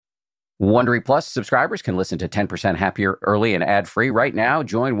Wondery Plus subscribers can listen to 10% Happier early and ad-free right now.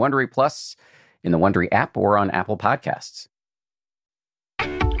 Join Wondery Plus in the Wondery app or on Apple Podcasts.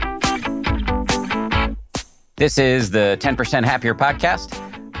 This is the 10% Happier podcast.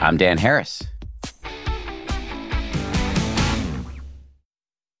 I'm Dan Harris.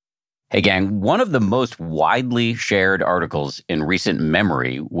 Hey, gang, one of the most widely shared articles in recent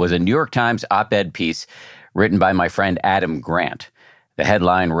memory was a New York Times op-ed piece written by my friend Adam Grant. The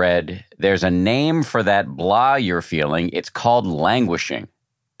headline read, "There's a name for that blah you're feeling. It's called languishing."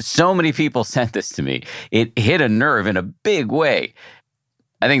 So many people sent this to me. It hit a nerve in a big way.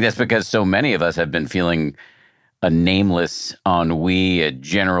 I think that's because so many of us have been feeling a nameless ennui, a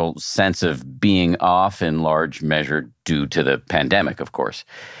general sense of being off in large measure due to the pandemic, of course.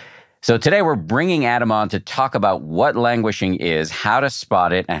 So today we're bringing Adam on to talk about what languishing is, how to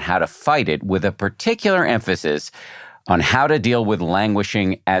spot it, and how to fight it, with a particular emphasis on how to deal with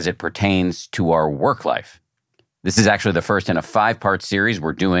languishing as it pertains to our work life. This is actually the first in a 5-part series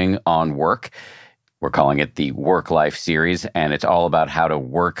we're doing on work. We're calling it the Work Life series, and it's all about how to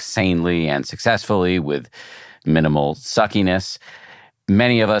work sanely and successfully with minimal suckiness.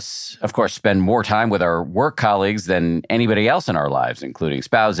 Many of us, of course, spend more time with our work colleagues than anybody else in our lives, including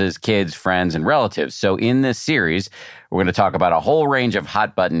spouses, kids, friends, and relatives. So in this series, we're going to talk about a whole range of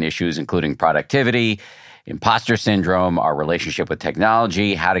hot-button issues, including productivity, imposter syndrome, our relationship with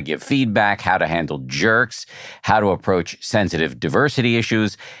technology, how to give feedback, how to handle jerks, how to approach sensitive diversity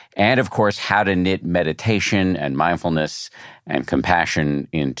issues, and of course, how to knit meditation and mindfulness and compassion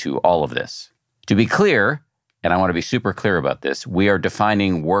into all of this. To be clear, and I want to be super clear about this, we are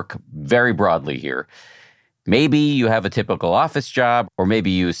defining work very broadly here. Maybe you have a typical office job, or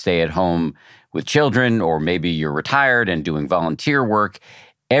maybe you stay at home with children, or maybe you're retired and doing volunteer work.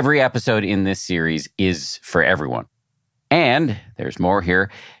 Every episode in this series is for everyone. And there's more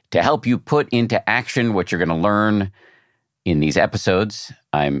here to help you put into action what you're going to learn in these episodes.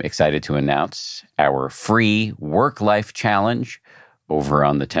 I'm excited to announce our free work-life challenge over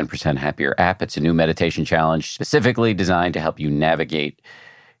on the 10% Happier app. It's a new meditation challenge specifically designed to help you navigate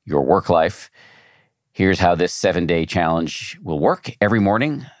your work life. Here's how this 7-day challenge will work. Every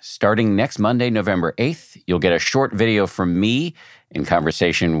morning, starting next Monday, November 8th, you'll get a short video from me in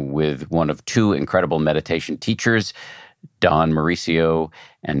conversation with one of 2 incredible meditation teachers, Dawn Mauricio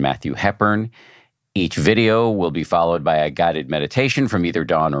and Matthew Hepburn. Each video will be followed by a guided meditation from either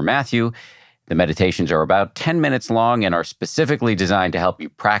Dawn or Matthew. The meditations are about 10 minutes long and are specifically designed to help you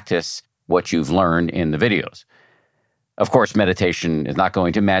practice what you've learned in the videos. Of course, meditation is not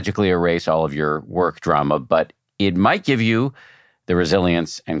going to magically erase all of your work drama, but it might give you the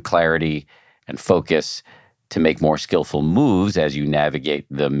resilience and clarity and focus to make more skillful moves as you navigate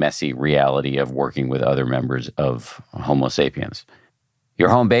the messy reality of working with other members of Homo sapiens. Your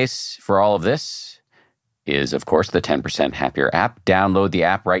home base for all of this is, of course, the 10% Happier app. Download the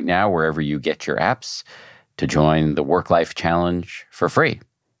app right now wherever you get your apps to join the Work Life Challenge for free.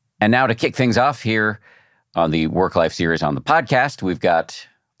 And now to kick things off here on the Work Life series on the podcast, we've got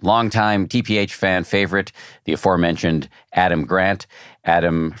longtime TPH fan favorite, the aforementioned Adam Grant.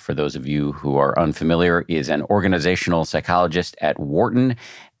 Adam, for those of you who are unfamiliar, is an organizational psychologist at Wharton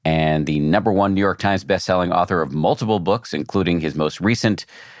and the #1 New York Times bestselling author of multiple books, including his most recent,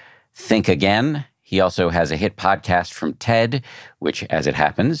 Think Again. He also has a hit podcast from TED, which, as it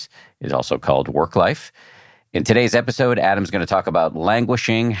happens, is also called Work Life. In today's episode, Adam's going to talk about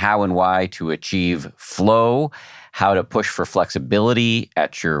languishing, how and why to achieve flow, how to push for flexibility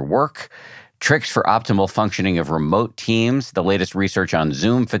at your work, tricks for optimal functioning of remote teams, the latest research on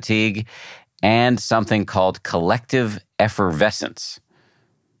Zoom fatigue, and something called collective effervescence.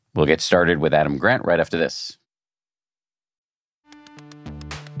 We'll get started with Adam Grant right after this.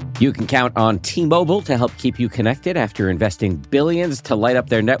 You can count on T-Mobile to help keep you connected after investing billions to light up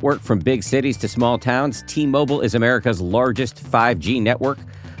their network from big cities to small towns. T-Mobile is America's largest 5G network.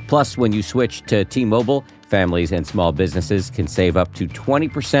 Plus, when you switch to T-Mobile, families and small businesses can save up to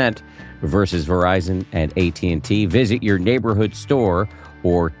 20% versus Verizon and AT&T. Visit your neighborhood store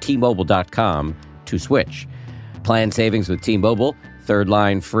or T-Mobile.com to switch. Plan savings with T-Mobile. Third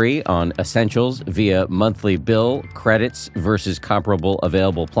line free on essentials via monthly bill credits versus comparable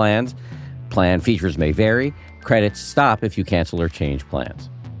available plans. Plan features may vary. Credits stop if you cancel or change plans.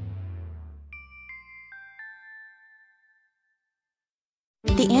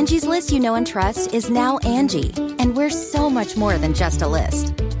 The Angie's List you know and trust is now Angie, and we're so much more than just a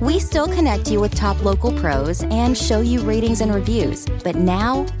list. We still connect you with top local pros and show you ratings and reviews, but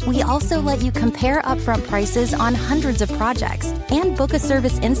now we also let you compare upfront prices on hundreds of projects and book a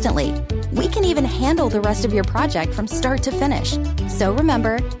service instantly. We can even handle the rest of your project from start to finish. So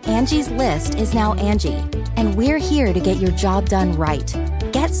remember, Angie's List is now Angie, and we're here to get your job done right.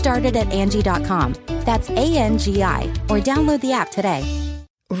 Get started at Angie.com. That's ANGI, or download the app today.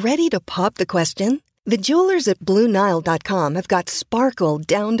 Ready to pop the question? The jewelers at BlueNile.com have got sparkle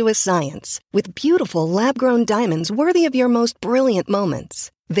down to a science with beautiful lab-grown diamonds worthy of your most brilliant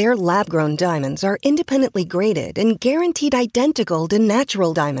moments. Their lab-grown diamonds are independently graded and guaranteed identical to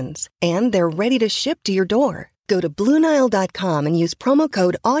natural diamonds, and they're ready to ship to your door. Go to BlueNile.com and use promo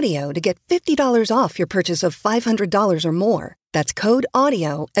code AUDIO to get $50 off your purchase of $500 or more. That's code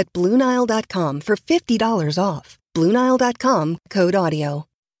AUDIO at BlueNile.com for $50 off. BlueNile.com, code AUDIO.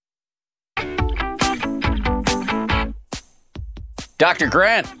 Dr.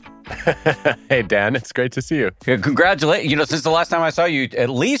 Grant. Hey, Dan, it's great to see you. Congratulations. Since the last time I saw you, at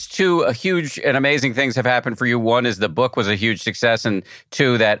least two huge and amazing things have happened for you. One is the book was a huge success, and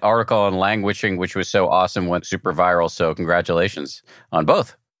two, that article on Languishing, which was so awesome, went super viral. So congratulations on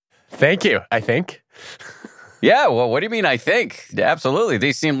both. Thank you, I think. Yeah, well, what do you mean, I think? Absolutely.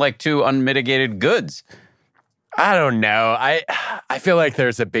 These seem like two unmitigated goods. I don't know. I feel like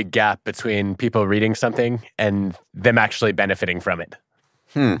there's a big gap between people reading something and them actually benefiting from it.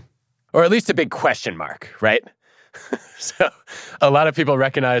 Or at least a big question mark, right? So a lot of people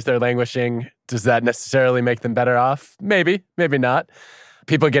recognize they're languishing. Does that necessarily make them better off? Maybe, maybe not.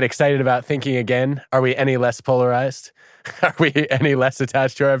 People get excited about thinking again. Are we any less polarized? Are we any less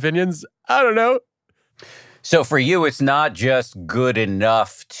attached to our opinions? I don't know. So for you, it's not just good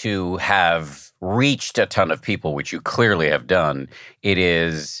enough to have reached a ton of people, which you clearly have done. It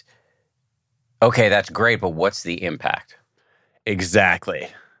is, okay, that's great, but what's the impact? Exactly.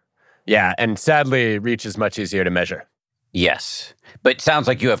 Yeah, and sadly, reach is much easier to measure. Yes, but it sounds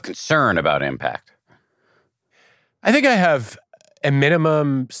like you have concern about impact. I think I have, at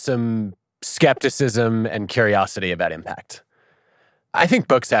minimum, some skepticism and curiosity about impact. I think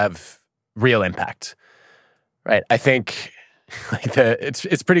books have real impact, right? I think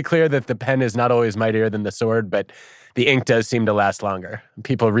it's pretty clear that the pen is not always mightier than the sword, but the ink does seem to last longer.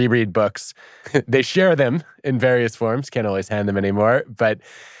 People reread books. They share them in various forms. Can't always hand them anymore. But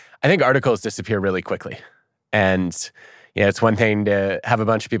I think articles disappear really quickly. And it's one thing to have a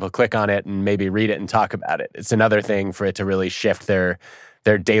bunch of people click on it and maybe read it and talk about it. It's another thing for it to really shift their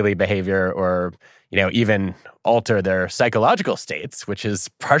daily behavior or, even alter their psychological states, which is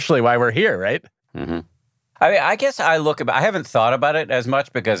partially why we're here, right? Mm-hmm. I guess I haven't thought about it as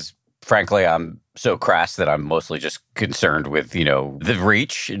much because, frankly, I'm so crass that I'm mostly just concerned with, the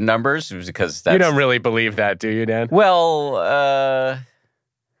reach numbers because that's... You don't really believe that, do you, Dan? Well,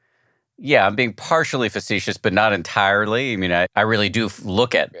 yeah, I'm being partially facetious, but not entirely. I mean, I really do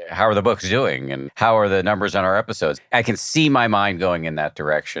look at how are the books doing and how are the numbers on our episodes. I can see my mind going in that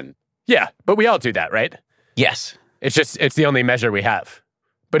direction. Yeah, but we all do that, right? Yes. It's the only measure we have.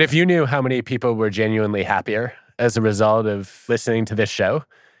 But if you knew how many people were genuinely happier as a result of listening to this show,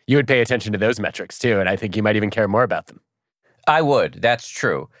 you would pay attention to those metrics too, and I think you might even care more about them. I would. That's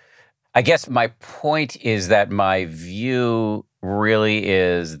true. I guess my point is that my view really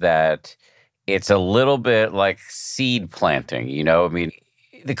is that it's a little bit like seed planting, I mean,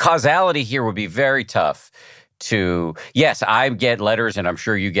 the causality here would be very tough to, yes, I get letters, and I'm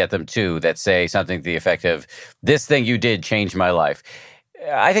sure you get them too, that say something to the effect of, this thing you did changed my life.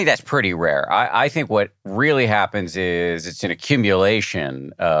 I think that's pretty rare. I think what really happens is it's an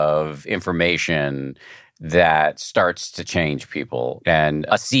accumulation of information that starts to change people. And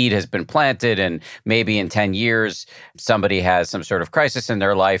a seed has been planted, and maybe in 10 years, somebody has some sort of crisis in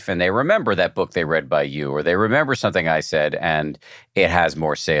their life, and they remember that book they read by you, or they remember something I said, and it has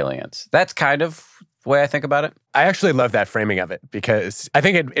more salience. That's kind of the way I think about it. I actually love that framing of it, because I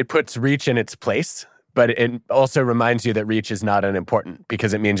think it puts reach in its place. But it also reminds you that reach is not unimportant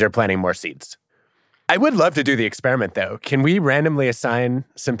because it means you're planting more seeds. I would love to do the experiment, though. Can we randomly assign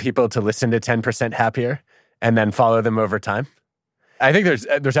some people to listen to 10% Happier and then follow them over time? I think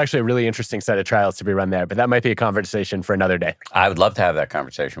there's actually a really interesting set of trials to be run there, but that might be a conversation for another day. I would love to have that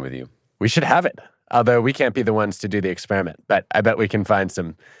conversation with you. We should have it, although we can't be the ones to do the experiment. But I bet we can find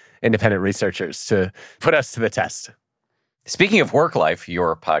some independent researchers to put us to the test. Speaking of Work Life,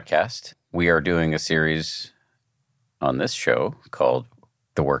 your podcast, we are doing a series on this show called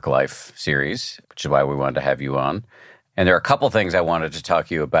the Work Life series, which is why we wanted to have you on. And there are a couple things I wanted to talk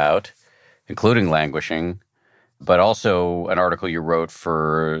to you about, including Languishing, but also an article you wrote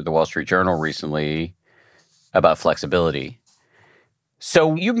for the Wall Street Journal recently about flexibility.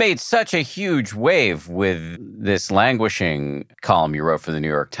 So you made such a huge wave with this Languishing column you wrote for the New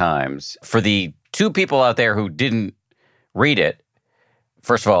York Times. For the two people out there who didn't read it,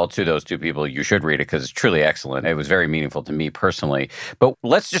 First of all, to those two people, you should read it because it's truly excellent. It was very meaningful to me personally. But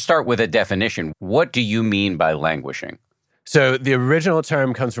let's just start with a definition. What do you mean by languishing? So the original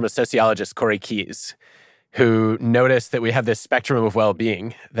term comes from a sociologist, Corey Keyes, who noticed that we have this spectrum of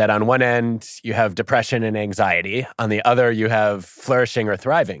well-being, that on one end, you have depression and anxiety. On the other, you have flourishing or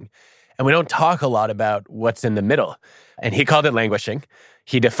thriving. And we don't talk a lot about what's in the middle. And he called it languishing.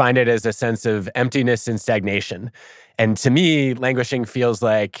 He defined it as a sense of emptiness and stagnation. And to me, languishing feels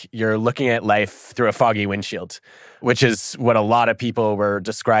like you're looking at life through a foggy windshield, which is what a lot of people were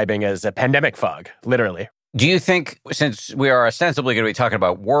describing as a pandemic fog, literally. Do you think, since we are ostensibly going to be talking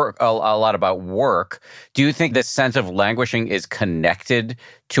about work, a lot about work, do you think this sense of languishing is connected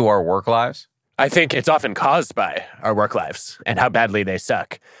to our work lives? I think it's often caused by our work lives and how badly they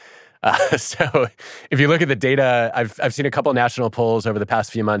suck. So if you look at the data, I've seen a couple national polls over the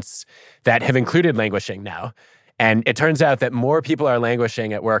past few months that have included languishing now. And it turns out that more people are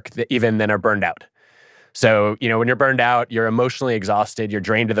languishing at work even than are burned out. So, when you're burned out, you're emotionally exhausted, you're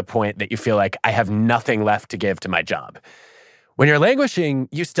drained to the point that you feel like, I have nothing left to give to my job. When you're languishing,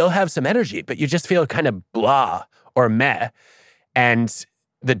 you still have some energy, but you just feel kind of blah or meh. And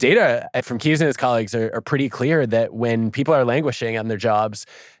the data from Keyes and his colleagues are pretty clear that when people are languishing on their jobs,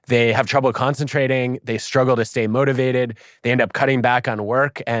 they have trouble concentrating, they struggle to stay motivated, they end up cutting back on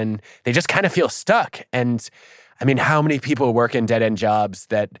work, and they just kind of feel stuck. And I mean, how many people work in dead-end jobs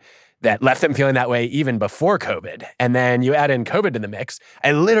that left them feeling that way even before COVID? And then you add in COVID to the mix.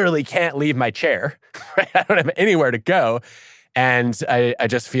 I literally can't leave my chair. Right? I don't have anywhere to go. And I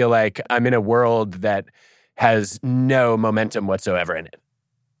just feel like I'm in a world that has no momentum whatsoever in it.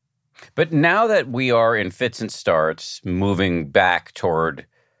 But now that we are in fits and starts, moving back toward,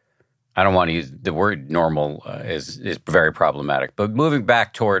 I don't want to use the word normal, is very problematic, but moving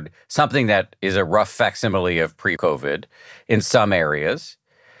back toward something that is a rough facsimile of pre-COVID in some areas,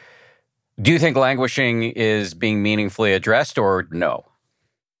 do you think languishing is being meaningfully addressed or no?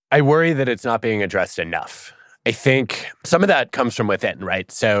 I worry that it's not being addressed enough. I think some of that comes from within,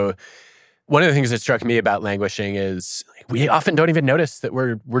 right? So one of the things that struck me about languishing is we often don't even notice that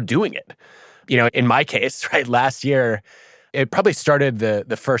we're doing it. In my case, right, last year, it probably started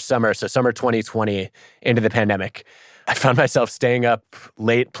the first summer, so summer 2020 into the pandemic. I found myself staying up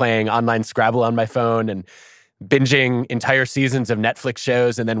late playing online Scrabble on my phone and binging entire seasons of Netflix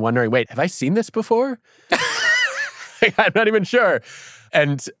shows and then wondering, wait, have I seen this before? I'm not even sure.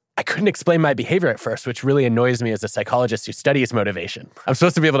 And I couldn't explain my behavior at first, which really annoys me as a psychologist who studies motivation. I'm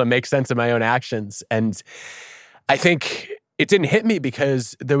supposed to be able to make sense of my own actions. And I think it didn't hit me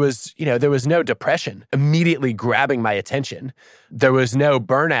because there was no depression immediately grabbing my attention. There was no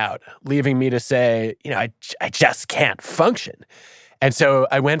burnout leaving me to say, I just can't function. And so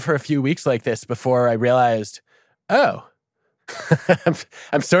I went for a few weeks like this before I realized, oh,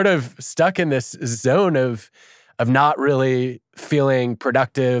 I'm sort of stuck in this zone of not really feeling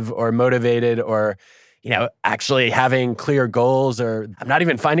productive or motivated or, actually having clear goals, or I'm not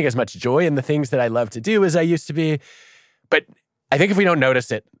even finding as much joy in the things that I love to do as I used to be. But I think if we don't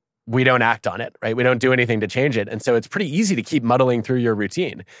notice it, we don't act on it, right? We don't do anything to change it. And so it's pretty easy to keep muddling through your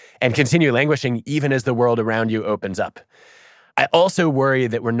routine and continue languishing even as the world around you opens up. I also worry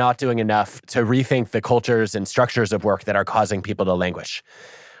that we're not doing enough to rethink the cultures and structures of work that are causing people to languish.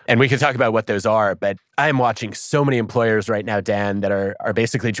 And we can talk about what those are, but I'm watching so many employers right now, Dan, that are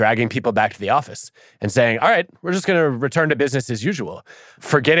basically dragging people back to the office and saying, all right, we're just going to return to business as usual,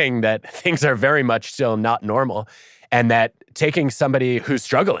 forgetting that things are very much still not normal and that taking somebody who's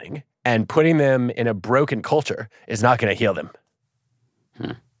struggling and putting them in a broken culture is not going to heal them.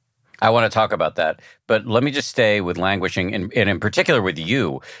 I want to talk about that, but let me just stay with languishing, and in particular with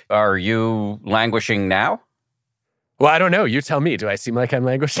you. Are you languishing now? Well, I don't know. You tell me. Do I seem like I'm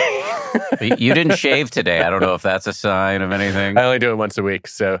languishing? You didn't shave today. I don't know if that's a sign of anything. I only do it once a week,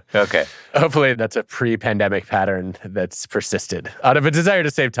 so okay. Hopefully that's a pre-pandemic pattern that's persisted out of a desire to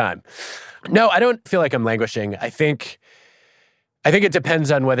save time. No, I don't feel like I'm languishing. I think it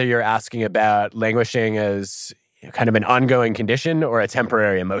depends on whether you're asking about languishing as kind of an ongoing condition or a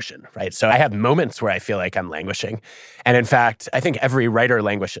temporary emotion, right? So I have moments where I feel like I'm languishing. And in fact, I think every writer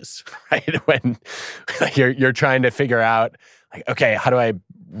languishes, right? When you're trying to figure out, like, okay, how do I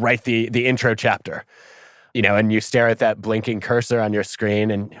write the intro chapter? And you stare at that blinking cursor on your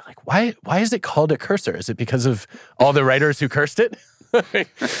screen and you're like, why is it called a cursor? Is it because of all the writers who cursed it?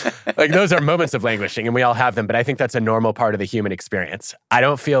 Like those are moments of languishing, and we all have them, but I think that's a normal part of the human experience. I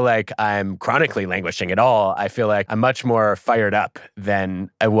don't feel like I'm chronically languishing at all. I feel like I'm much more fired up than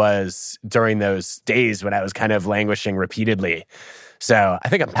I was during those days when I was kind of languishing repeatedly. So I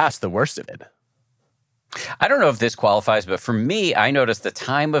think I'm past the worst of it. I don't know if this qualifies, but for me, I notice the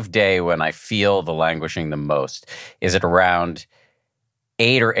time of day when I feel the languishing the most is at around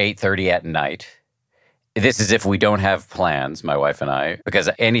 8 or 8:30 at night. This is if we don't have plans, my wife and I, because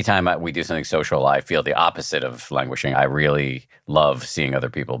anytime we do something social, I feel the opposite of languishing. I really love seeing other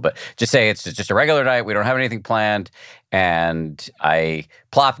people. But just say it's just a regular night, we don't have anything planned, and I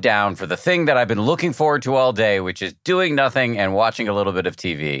plop down for the thing that I've been looking forward to all day, which is doing nothing and watching a little bit of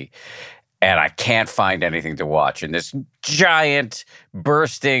TV. And I can't find anything to watch. In this giant,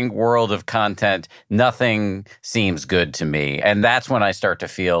 bursting world of content, nothing seems good to me. And that's when I start to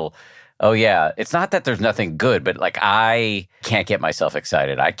feel, oh yeah, it's not that there's nothing good, but like I can't get myself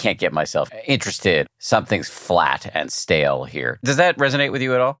excited. I can't get myself interested. Something's flat and stale here. Does that resonate with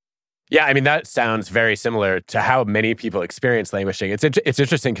you at all? Yeah, I mean, that sounds very similar to how many people experience languishing. It's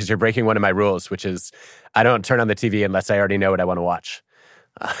interesting because you're breaking one of my rules, which is I don't turn on the TV unless I already know what I want to watch.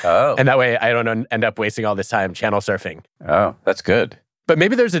 And that way I don't end up wasting all this time channel surfing. Oh, that's good. But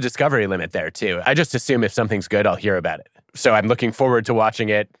maybe there's a discovery limit there too. I just assume if something's good, I'll hear about it. So I'm looking forward to watching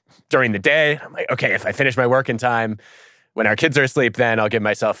it during the day. I'm like, okay, if I finish my work in time, when our kids are asleep, then I'll give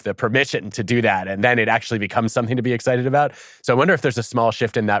myself the permission to do that. And then it actually becomes something to be excited about. So I wonder if there's a small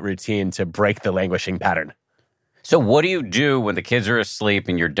shift in that routine to break the languishing pattern. So what do you do when the kids are asleep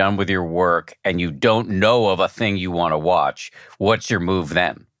and you're done with your work and you don't know of a thing you want to watch? What's your move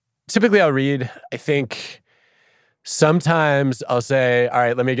then? Typically, I'll read. I think sometimes I'll say, all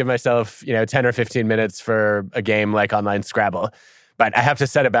right, let me give myself, 10 or 15 minutes for a game like online Scrabble. But I have to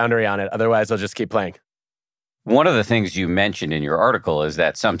set a boundary on it. Otherwise, I'll just keep playing. One of the things you mentioned in your article is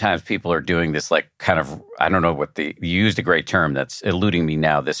that sometimes people are doing this like kind of, I don't know you used a great term that's eluding me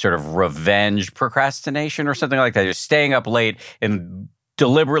now, this sort of revenge procrastination or something like that. You're staying up late and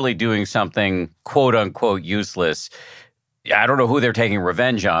deliberately doing something quote unquote useless. I don't know who they're taking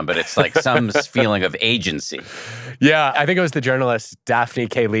revenge on, but it's like some feeling of agency. Yeah, I think it was the journalist Daphne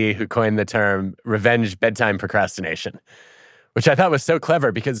K. Lee who coined the term revenge bedtime procrastination, which I thought was so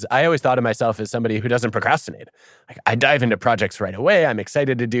clever because I always thought of myself as somebody who doesn't procrastinate. Like, I dive into projects right away. I'm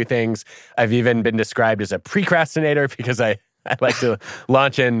excited to do things. I've even been described as a precrastinator because I like to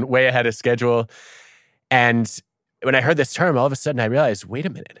launch in way ahead of schedule. And when I heard this term, all of a sudden I realized, wait a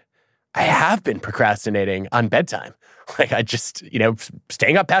minute, I have been procrastinating on bedtime. Like I just,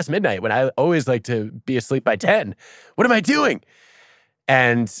 staying up past midnight when I always like to be asleep by 10. What am I doing?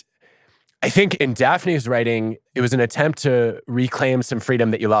 And I think in Daphne's writing, it was an attempt to reclaim some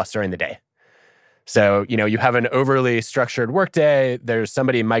freedom that you lost during the day. So, you have an overly structured workday. There's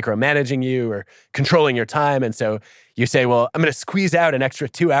somebody micromanaging you or controlling your time. And so you say, well, I'm going to squeeze out an extra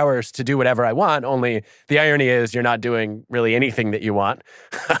 2 hours to do whatever I want. Only the irony is you're not doing really anything that you want.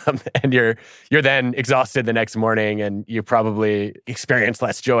 And you're then exhausted the next morning and you probably experience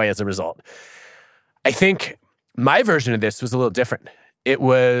less joy as a result. I think my version of this was a little different.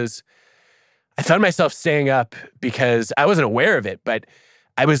 I found myself staying up because I wasn't aware of it, but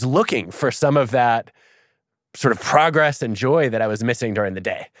I was looking for some of that sort of progress and joy that I was missing during the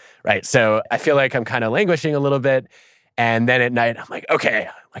day, right? So I feel like I'm kind of languishing a little bit. And then at night, I'm like, okay,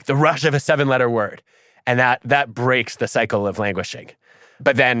 like the rush of a 7-letter word. And that breaks the cycle of languishing.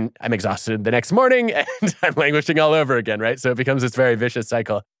 But then I'm exhausted the next morning and I'm languishing all over again, right? So it becomes this very vicious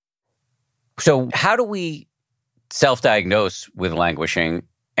cycle. So how do we self-diagnose with languishing?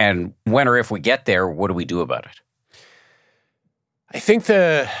 And when or if we get there, what do we do about it? I think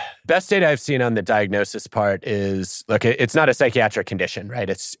the best data I've seen on the diagnosis part is, look, it's not a psychiatric condition, right?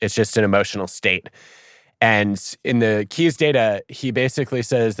 It's just an emotional state. And in the Keyes data, he basically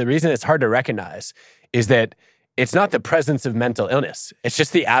says the reason it's hard to recognize is that it's not the presence of mental illness. It's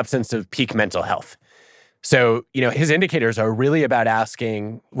just the absence of peak mental health. So, his indicators are really about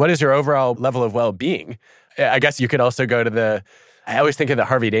asking, what is your overall level of well-being? I guess you could also go to I always think of the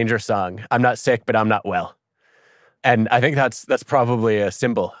Harvey Danger song, I'm not sick, but I'm not well. And I think that's probably a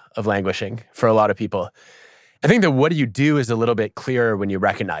symbol of languishing for a lot of people. I think that what do you do is a little bit clearer when you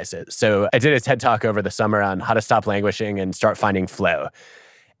recognize it. So I did a TED Talk over the summer on how to stop languishing and start finding flow.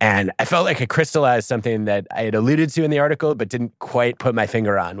 And I felt like I crystallized something that I had alluded to in the article, but didn't quite put my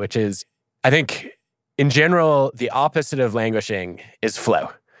finger on, which is, I think in general, the opposite of languishing is flow.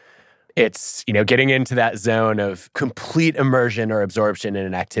 It's, getting into that zone of complete immersion or absorption in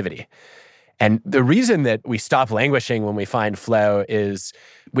an activity. And the reason that we stop languishing when we find flow is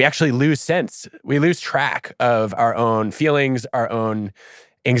we actually lose sense. We lose track of our own feelings, our own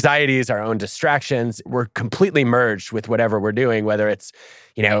anxieties, our own distractions. We're completely merged with whatever we're doing, whether it's,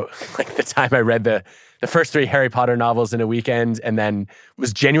 like the time I read the first 3 Harry Potter novels in a weekend and then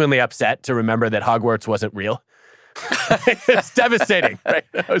was genuinely upset to remember that Hogwarts wasn't real. It's devastating, right?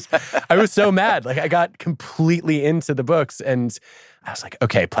 I was so mad. Like I got completely into the books and I was like,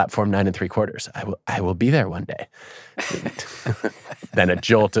 okay, platform 9 3/4. I will be there one day. Then a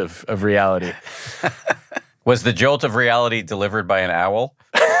jolt of reality. Was the jolt of reality delivered by an owl?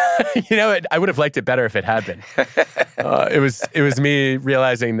 I would have liked it better if it had been. It was me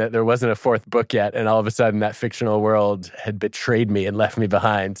realizing that there wasn't a fourth book yet, and all of a sudden that fictional world had betrayed me and left me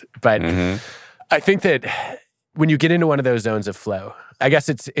behind. But I think that when you get into one of those zones of flow, I guess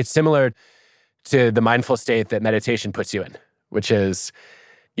it's similar to the mindful state that meditation puts you in, which is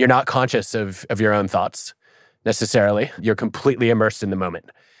you're not conscious of your own thoughts necessarily. You're completely immersed in the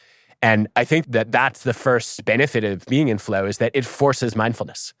moment. And I think that that's the first benefit of being in flow is that it forces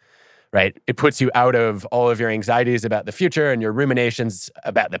mindfulness, right? It puts you out of all of your anxieties about the future and your ruminations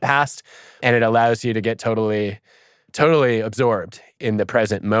about the past, and it allows you to get totally absorbed in the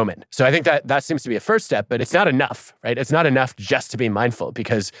present moment. So I think that seems to be a first step, but it's not enough, right? It's not enough just to be mindful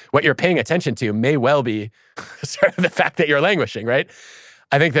because what you're paying attention to may well be sort of the fact that you're languishing, right?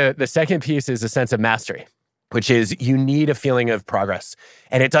 I think the second piece is a sense of mastery, which is you need a feeling of progress.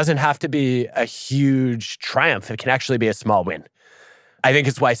 And it doesn't have to be a huge triumph. It can actually be a small win. I think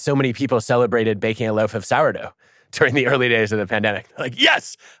it's why so many people celebrated baking a loaf of sourdough during the early days of the pandemic. Like,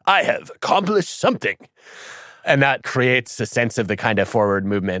 yes, I have accomplished something. And that creates a sense of the kind of forward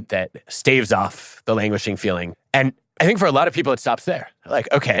movement that staves off the languishing feeling. And I think for a lot of people, it stops there.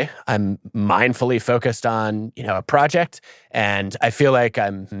 Like, okay, I'm mindfully focused on, a project, and I feel like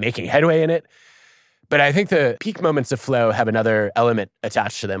I'm making headway in it. But I think the peak moments of flow have another element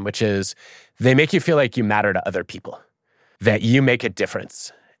attached to them, which is they make you feel like you matter to other people, that you make a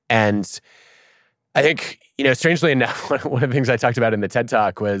difference. And I think, strangely enough, one of the things I talked about in the TED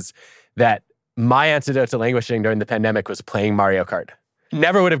Talk was that my antidote to languishing during the pandemic was playing Mario Kart.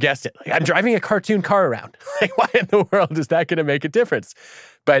 Never would have guessed it. Like, I'm driving a cartoon car around. Like, why in the world is that going to make a difference?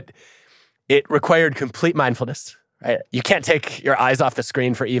 But it required complete mindfulness. Right? You can't take your eyes off the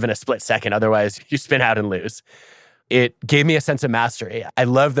screen for even a split second. Otherwise, you spin out and lose. It gave me a sense of mastery. I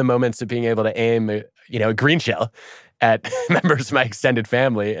love the moments of being able to aim, a green shell at members of my extended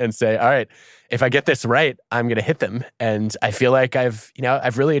family and say, all right, if I get this right, I'm going to hit them. And I feel like I've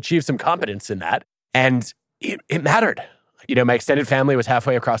really achieved some competence in that. And it mattered. My extended family was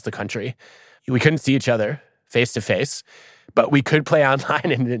halfway across the country. We couldn't see each other face to face, but we could play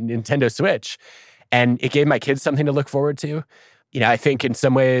online in Nintendo Switch. And it gave my kids something to look forward to. I think in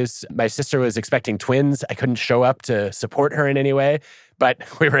some ways, my sister was expecting twins. I couldn't show up to support her in any way, but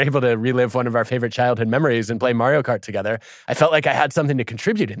we were able to relive one of our favorite childhood memories and play Mario Kart together. I felt like I had something to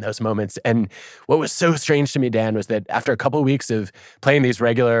contribute in those moments. And what was so strange to me, Dan, was that after a couple of weeks of playing these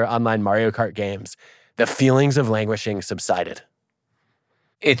regular online Mario Kart games, the feelings of languishing subsided.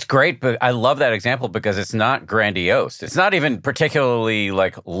 It's great, but I love that example because it's not grandiose. It's not even particularly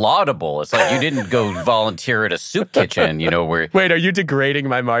laudable. It's like you didn't go volunteer at a soup kitchen, where... Wait, are you degrading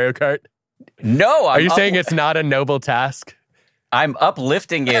my Mario Kart? No. Are you saying it's not a noble task? I'm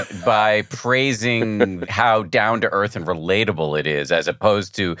uplifting it by praising how down-to-earth and relatable it is, as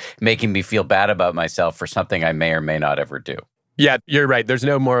opposed to making me feel bad about myself for something I may or may not ever do. Yeah, you're right. There's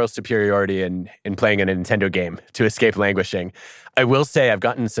no moral superiority in playing a Nintendo game to escape languishing. I will say I've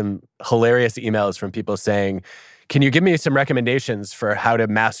gotten some hilarious emails from people saying, can you give me some recommendations for how to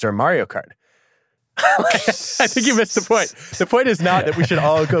master Mario Kart? I think you missed the point. The point is not that we should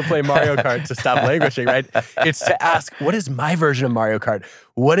all go play Mario Kart to stop languishing, right? It's to ask, what is my version of Mario Kart?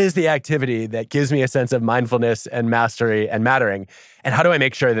 What is the activity that gives me a sense of mindfulness and mastery and mattering? And how do I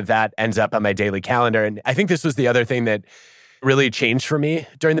make sure that that ends up on my daily calendar? And I think this was the other thing that really changed for me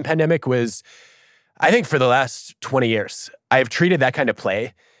during the pandemic was, I think for the last 20 years, I've treated that kind of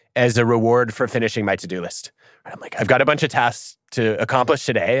play as a reward for finishing my to-do list. I'm like, I've got a bunch of tasks to accomplish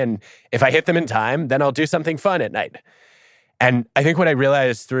today, and if I hit them in time, then I'll do something fun at night. And I think what I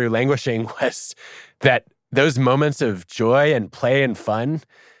realized through languishing was that those moments of joy and play and fun,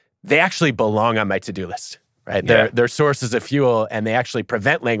 they actually belong on my to-do list, right? Yeah. They're sources of fuel, and they actually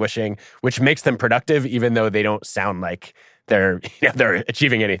prevent languishing, which makes them productive, even though they don't sound like they're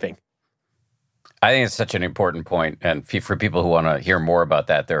achieving anything. I think it's such an important point. And for people who want to hear more about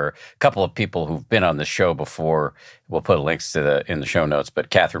that, there are a couple of people who've been on the show before. We'll put links to in the show notes.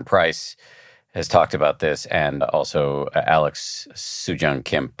 But Catherine Price has talked about this, and also Alex Sujung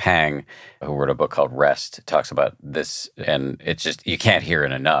Kim Pang, who wrote a book called Rest, talks about this. And it's just, you can't hear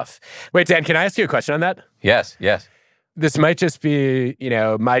it enough. Wait, Dan, can I ask you a question on that? Yes. This might just be,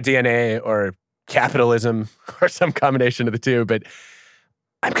 my DNA or capitalism or some combination of the two, but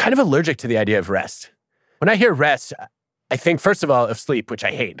I'm kind of allergic to the idea of rest. When I hear rest, I think, first of all, of sleep, which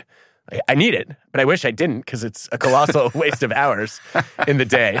I hate. I need it, but I wish I didn't because it's a colossal waste of hours in the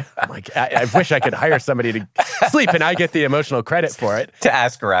day. I'm like, I wish I could hire somebody to sleep and I get the emotional credit for it. To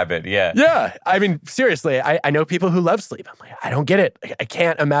ask Rabbit, yeah. Yeah. I mean, seriously, I know people who love sleep. I'm like, I don't get it. I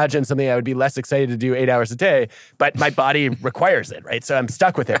can't imagine something I would be less excited to do 8 hours a day, but my body requires it, right? So I'm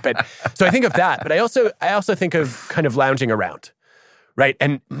stuck with it. But so I think of that, but I also think of kind of lounging around, right?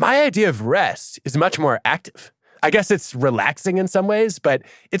 And my idea of rest is much more active. I guess it's relaxing in some ways, but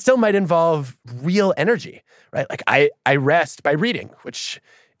it still might involve real energy, right? Like I rest by reading, which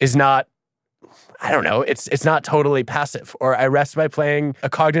is not, I don't know, it's not totally passive. Or I rest by playing a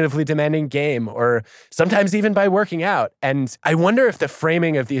cognitively demanding game, or sometimes even by working out. And I wonder if the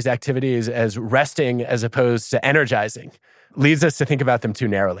framing of these activities as resting as opposed to energizing leads us to think about them too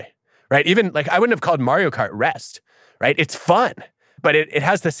narrowly, right? Even like I wouldn't have called Mario Kart rest, right? It's fun, but it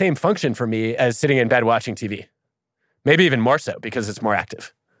has the same function for me as sitting in bed watching TV. Maybe even more so because it's more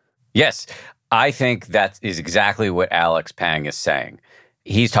active. Yes, I think that is exactly what Alex Pang is saying.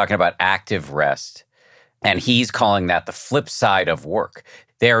 He's talking about active rest, and he's calling that the flip side of work.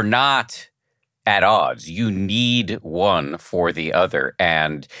 They're not at odds. You need one for the other.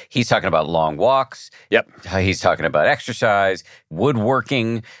 And he's talking about long walks. Yep. He's talking about exercise,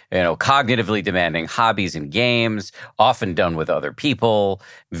 woodworking, cognitively demanding hobbies and games, often done with other people.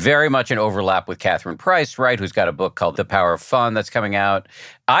 Very much an overlap with Catherine Price, right? Who's got a book called The Power of Fun that's coming out.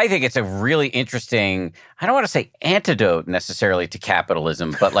 I think it's a really interesting, I don't want to say antidote necessarily to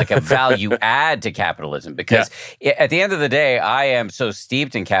capitalism, but like a value add to capitalism. Because at the end of the day, I am so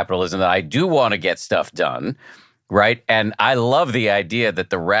steeped in capitalism that I do want to get stuff done, right? And I love the idea that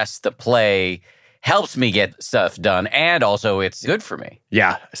the rest, the play, helps me get stuff done, and also it's good for me.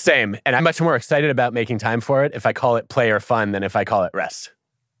 Yeah, same. And I'm much more excited about making time for it if I call it play or fun than if I call it rest.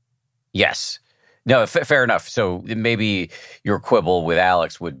 Yes. No, fair enough. So maybe your quibble with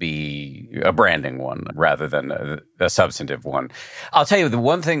Alex would be a branding one rather than a substantive one. I'll tell you, the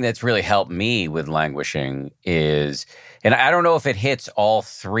one thing that's really helped me with Languishing is, and I don't know if it hits all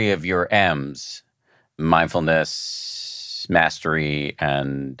three of your M's, mindfulness, mastery,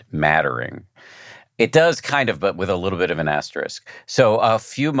 and mattering. It does kind of, but with a little bit of an asterisk. So a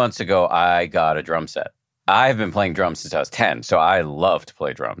few months ago, I got a drum set. I've been playing drums since I was 10, so I love to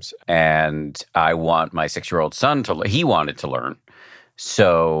play drums. And I want my 6-year-old son he wanted to learn.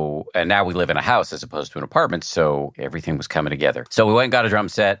 So, and now we live in a house as opposed to an apartment, so everything was coming together. So we went and got a drum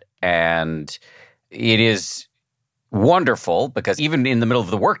set, and it is wonderful because even in the middle of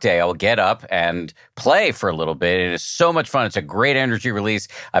the workday, I will get up and play for a little bit. It is so much fun. It's a great energy release.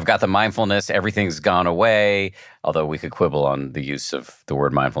 I've got the mindfulness. Everything's gone away. Although we could quibble on the use of the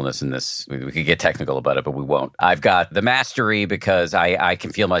word mindfulness in this. We could get technical about it, but we won't. I've got the mastery because I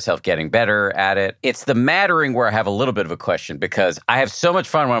can feel myself getting better at it. It's the mattering where I have a little bit of a question because I have so much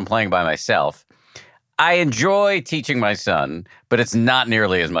fun when I'm playing by myself. I enjoy teaching my son, but it's not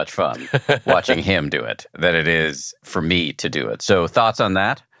nearly as much fun watching him do it than it is for me to do it. So thoughts on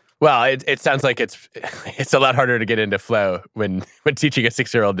that? Well, it sounds like it's a lot harder to get into flow when teaching a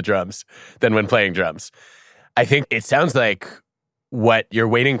 6-year-old the drums than when playing drums. I think it sounds like what you're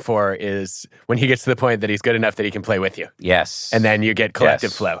waiting for is when he gets to the point that he's good enough that he can play with you. Yes. And then you get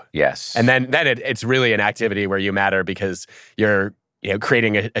collective flow. Yes. And then it's really an activity where you matter because you're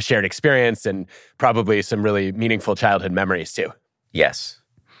creating a shared experience and probably some really meaningful childhood memories too. Yes.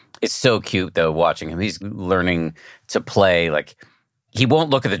 It's so cute though, watching him. He's learning to play like he won't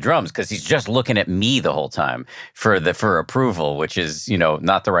look at the drums because he's just looking at me the whole time for approval, which is,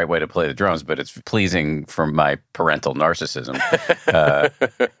 not the right way to play the drums, but it's pleasing for my parental narcissism.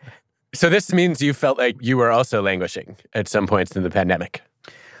 So this means you felt like you were also languishing at some points in the pandemic.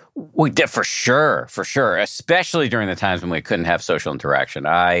 We did, for sure, especially during the times when we couldn't have social interaction.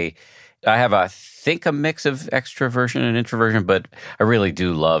 I have, I think, a mix of extroversion and introversion, but I really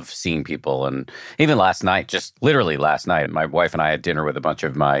do love seeing people. And even last night, just literally last night, my wife and I had dinner with a bunch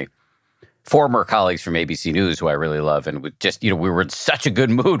of my former colleagues from ABC News who I really love. And we just, we were in such a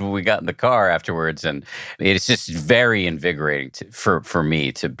good mood when we got in the car afterwards. And it's just very invigorating for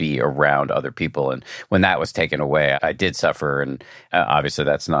me to be around other people. And when that was taken away, I did suffer. And obviously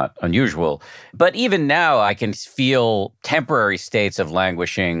that's not unusual. But even now, I can feel temporary states of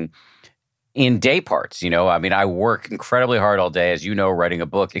languishing in day parts. I work incredibly hard all day. As you know, writing a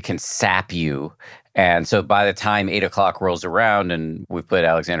book, it can sap you. And so by the time 8 o'clock rolls around and we've put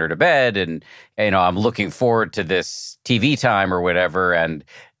Alexander to bed and, I'm looking forward to this TV time or whatever, and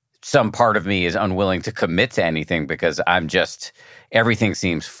some part of me is unwilling to commit to anything because everything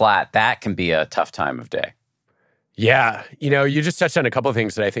seems flat. That can be a tough time of day. Yeah. You just touched on a couple of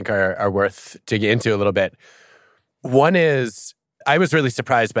things that I think are worth digging into a little bit. One is I was really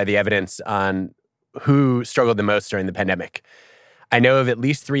surprised by the evidence on who struggled the most during the pandemic. I know of at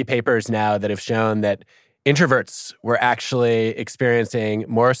least 3 papers now that have shown that introverts were actually experiencing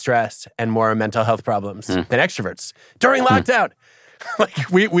more stress and more mental health problems than extroverts during lockdown. Like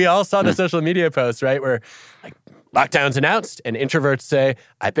we all saw the social media posts, right? Where like lockdown's announced and introverts say,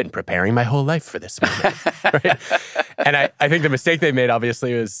 I've been preparing my whole life for this moment. Right? And I think the mistake they made,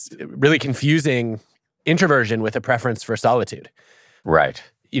 obviously, was really confusing introversion with a preference for solitude. Right.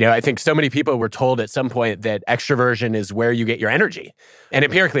 You know, I think so many people were told at some point that extroversion is where you get your energy. And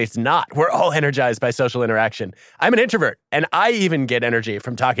empirically, it's not. We're all energized by social interaction. I'm an introvert, and I even get energy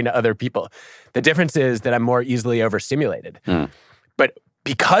from talking to other people. The difference is that I'm more easily overstimulated. But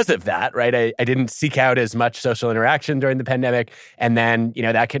because of that, right, I didn't seek out as much social interaction during the pandemic. And then, you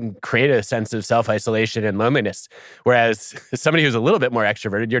know, that can create a sense of self-isolation and loneliness. Whereas somebody who's a little bit more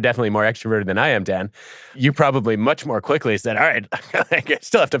extroverted, you're definitely more extroverted than I am, Dan, you probably much more quickly said, all right, I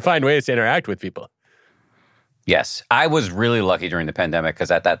still have to find ways to interact with people. Yes. I was really lucky during the pandemic because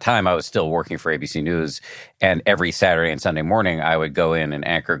at that time I was still working for ABC News. And every Saturday and Sunday morning, I would go in and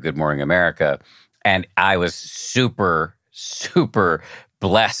anchor Good Morning America. And I was super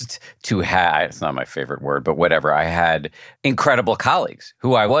blessed to have, it's not my favorite word, but whatever. I had incredible colleagues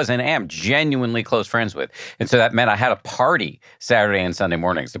who I was and am genuinely close friends with. And so that meant I had a party Saturday and Sunday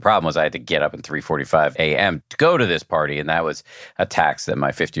mornings. The problem was I had to get up at 3:45 a.m. to go to this party. And that was a tax that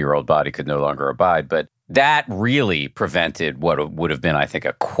my 50-year-old body could no longer abide. But that really prevented what would have been, I think,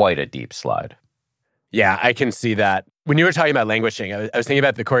 quite a deep slide. Yeah, I can see that. When you were talking about languishing, I was thinking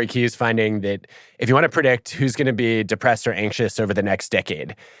about the Corey Keyes finding that if you want to predict who's going to be depressed or anxious over the next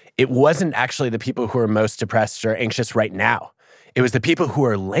decade, it wasn't actually the people who are most depressed or anxious right now. It was the people who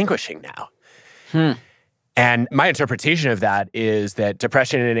are languishing now. And my interpretation of that is that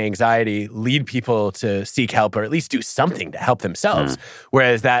depression and anxiety lead people to seek help or at least do something to help themselves,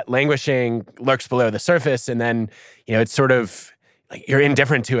 whereas that languishing lurks below the surface and then, you know, it's sort of like you're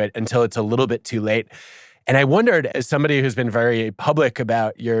indifferent to it until it's a little bit too late. And I wondered, as somebody who's been very public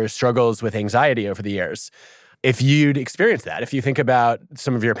about your struggles with anxiety over the years, if you'd experienced that, if you think about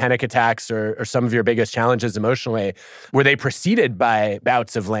some of your panic attacks or some of your biggest challenges emotionally, were they preceded by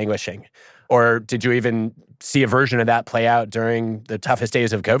bouts of languishing? Or did you even see a version of that play out during the toughest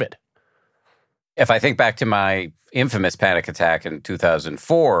days of COVID? If I think back to my infamous panic attack in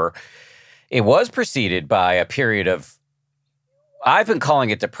 2004, it was preceded by a period of, I've been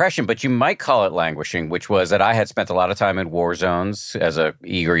calling it depression, but you might call it languishing, which was that I had spent a lot of time in war zones as an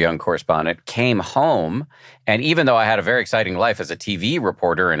eager young correspondent, came home, and even though I had a very exciting life as a TV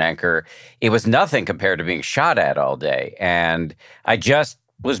reporter and anchor, it was nothing compared to being shot at all day. And I just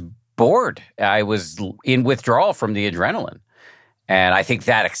was bored. I was in withdrawal from the adrenaline. And I think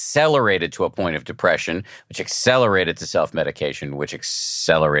that accelerated to a point of depression, which accelerated to self-medication, which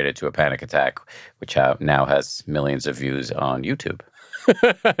accelerated to a panic attack, which now has millions of views on YouTube.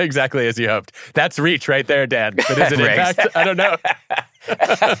 Exactly as you hoped. That's reach right there, Dan. But is it impact? I don't know.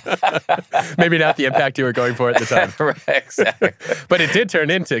 Maybe not the impact you were going for at the time. Right, exactly. But it did turn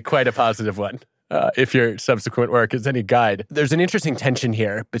into quite a positive one, if your subsequent work is any guide. There's an interesting tension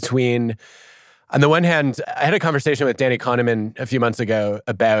here between, on the one hand, I had a conversation with Danny Kahneman a few months ago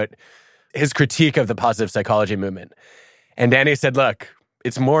about his critique of the positive psychology movement. And Danny said, look,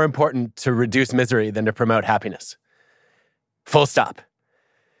 it's more important to reduce misery than to promote happiness. Full stop.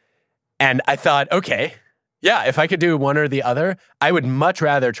 And I thought, okay, yeah, if I could do one or the other, I would much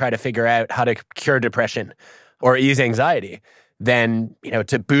rather try to figure out how to cure depression or ease anxiety than, you know,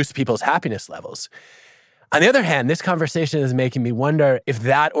 to boost people's happiness levels. On the other hand, this conversation is making me wonder if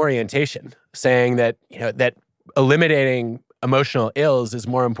that orientation, saying that, you know, that eliminating emotional ills is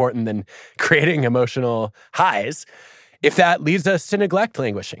more important than creating emotional highs, if that leads us to neglect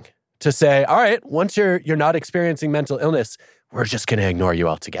languishing, to say, all right, once you're not experiencing mental illness, we're just going to ignore you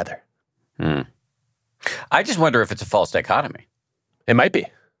altogether. I just wonder if it's a false dichotomy. It might be.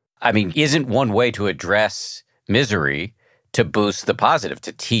 I mean, isn't one way to address misery to boost the positive,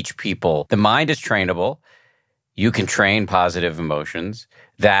 to teach people the mind is trainable? You can train positive emotions.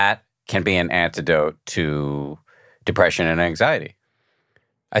 That can be an antidote to depression and anxiety.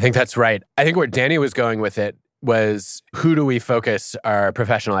 I think that's right. I think where Danny was going with it was, who do we focus our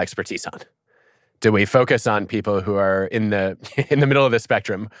professional expertise on? Do we focus on people who are in the middle of the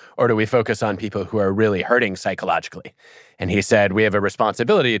spectrum, or do we focus on people who are really hurting psychologically? And he said, we have a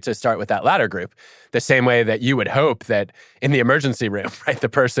responsibility to start with that latter group, the same way that you would hope that in the emergency room, right, the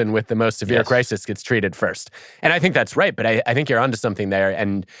person with the most severe crisis gets treated first. And I think that's right, but I think you're onto something there.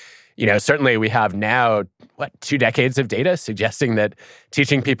 And Certainly we have now, 2 decades of data suggesting that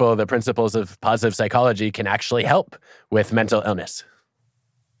teaching people the principles of positive psychology can actually help with mental illness.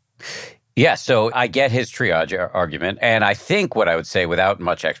 Yeah, so I get his triage argument. And I think what I would say without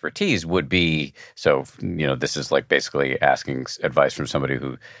much expertise would be, this is like basically asking advice from somebody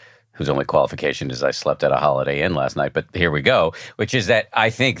whose only qualification is I slept at a Holiday Inn last night. But here we go, which is that I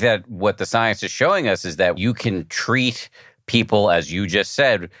think that what the science is showing us is that you can treat people, as you just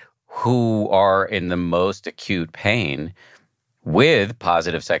said, who are in the most acute pain with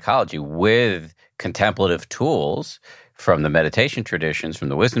positive psychology, with contemplative tools from the meditation traditions, from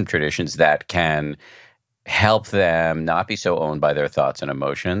the wisdom traditions that can help them not be so owned by their thoughts and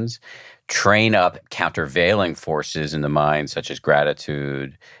emotions, train up countervailing forces in the mind, such as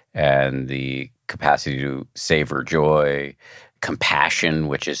gratitude and the capacity to savor joy, compassion,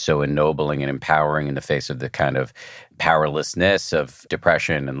 which is so ennobling and empowering in the face of the kind of powerlessness of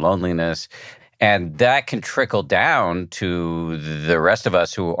depression and loneliness. And that can trickle down to the rest of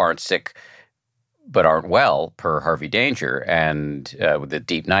us who aren't sick but aren't well, per Harvey Danger, and with the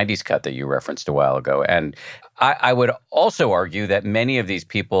deep 90s cut that you referenced a while ago. And I would also argue that many of these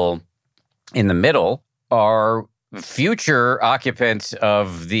people in the middle are future occupants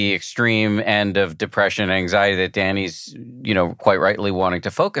of the extreme end of depression and anxiety that Danny's, quite rightly wanting to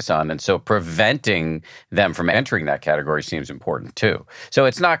focus on. And so preventing them from entering that category seems important too. So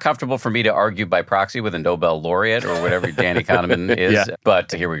it's not comfortable for me to argue by proxy with a Nobel laureate or whatever Danny Kahneman is, but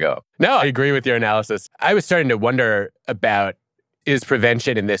here we go. No, I agree with your analysis. I was starting to wonder about, is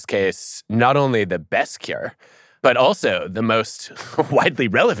prevention in this case not only the best cure, but also the most widely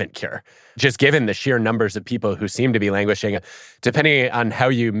relevant cure, just given the sheer numbers of people who seem to be languishing. Depending on how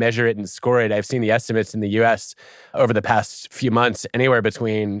you measure it and score it, I've seen the estimates in the U.S. over the past few months, anywhere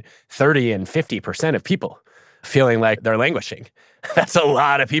between 30 and 50% of people feeling like they're languishing. That's a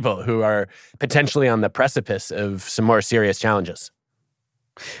lot of people who are potentially on the precipice of some more serious challenges.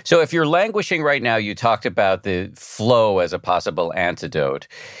 So if you're languishing right now, you talked about the flow as a possible antidote.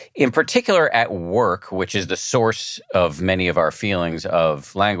 In particular at work, which is the source of many of our feelings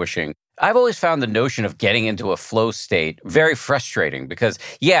of languishing, I've always found the notion of getting into a flow state very frustrating because,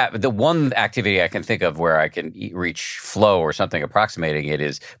 the one activity I can think of where I can reach flow or something approximating it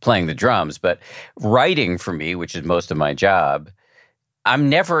is playing the drums. But writing for me, which is most of my job, I'm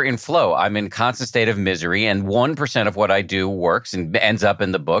never in flow. I'm in constant state of misery, and 1% of what I do works and ends up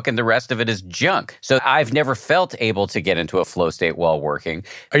in the book, and the rest of it is junk. So I've never felt able to get into a flow state while working.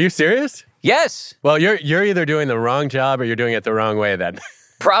 Are you serious? Yes. Well, you're either doing the wrong job or you're doing it the wrong way then.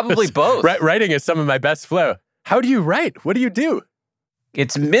 Probably both. Writing is some of my best flow. How do you write? What do you do?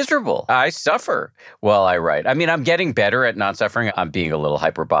 It's miserable. I suffer while I write. I mean, I'm getting better at not suffering. I'm being a little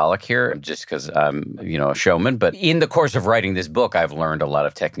hyperbolic here just because I'm, a showman. But in the course of writing this book, I've learned a lot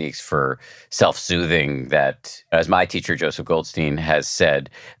of techniques for self-soothing that, as my teacher, Joseph Goldstein, has said,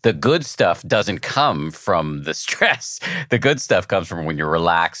 the good stuff doesn't come from the stress. The good stuff comes from when you're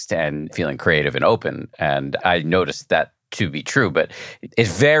relaxed and feeling creative and open. And I noticed that to be true, but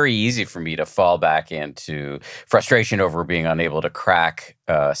it's very easy for me to fall back into frustration over being unable to crack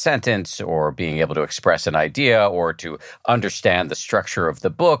a sentence or being able to express an idea or to understand the structure of the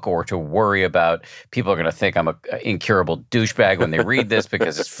book or to worry about people are going to think I'm an incurable douchebag when they read this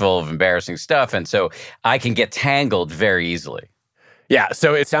because it's full of embarrassing stuff. And so I can get tangled very easily. Yeah,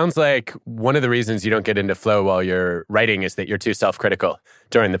 so it sounds like one of the reasons you don't get into flow while you're writing is that you're too self-critical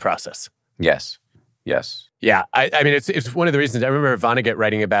during the process. Yes. Yeah, I mean, it's one of the reasons. I remember Vonnegut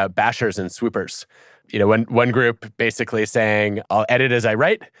writing about bashers and swoopers. One group basically saying, I'll edit as I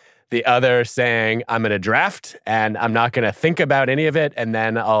write. The other saying, I'm going to draft and I'm not going to think about any of it. And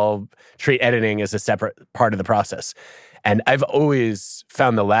then I'll treat editing as a separate part of the process. And I've always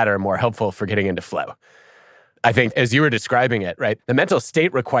found the latter more helpful for getting into flow. I think as you were describing it, right, the mental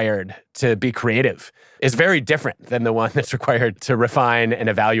state required to be creative is very different than the one that's required to refine and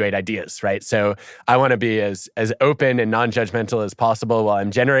evaluate ideas, right? So I want to be as open and non-judgmental as possible while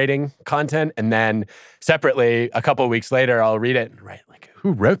I'm generating content. And then separately, a couple of weeks later, I'll read it, right? Like,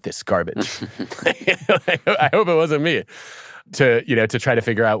 who wrote this garbage? I hope it wasn't me. To try to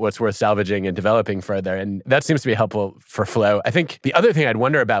figure out what's worth salvaging and developing further. And that seems to be helpful for flow. I think the other thing I'd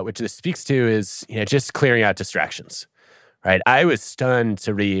wonder about, which this speaks to, is just clearing out distractions, right? I was stunned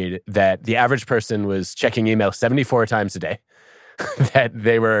to read that the average person was checking email 74 times a day, that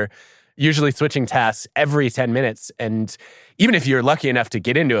they were usually switching tasks every 10 minutes. And even if you're lucky enough to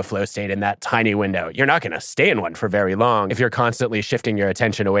get into a flow state in that tiny window, you're not going to stay in one for very long if you're constantly shifting your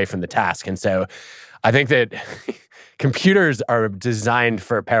attention away from the task. And so I think that computers are designed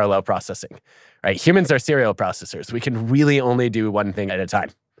for parallel processing, right? Humans are serial processors. We can really only do one thing at a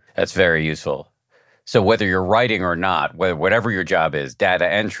time. That's very useful. So whether you're writing or not, whatever your job is, data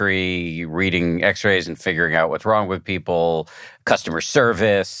entry, reading x-rays and figuring out what's wrong with people, customer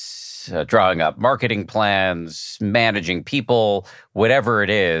service, drawing up marketing plans, managing people, whatever it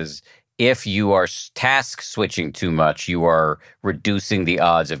is, if you are task switching too much, you are reducing the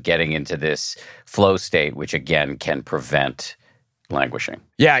odds of getting into this flow state, which again can prevent languishing.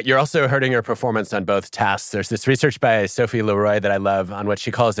 Yeah, you're also hurting your performance on both tasks. There's this research by Sophie Leroy that I love on what she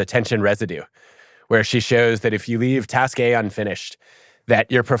calls attention residue, where she shows that if you leave task A unfinished,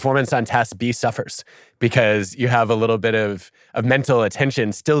 that your performance on task B suffers because you have a little bit of mental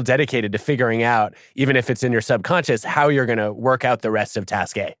attention still dedicated to figuring out, even if it's in your subconscious, how you're going to work out the rest of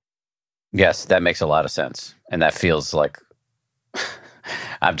task A. Yes, that makes a lot of sense. And that feels like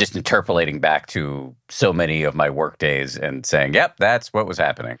I'm just interpolating back to so many of my work days and saying, yep, that's what was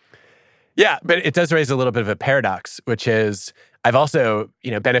happening. Yeah, but it does raise a little bit of a paradox, which is I've also,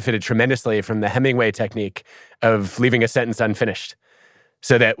 benefited tremendously from the Hemingway technique of leaving a sentence unfinished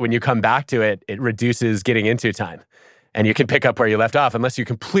so that when you come back to it, it reduces getting into time. And you can pick up where you left off unless you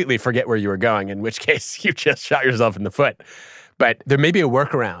completely forget where you were going, in which case you just shot yourself in the foot. But there may be a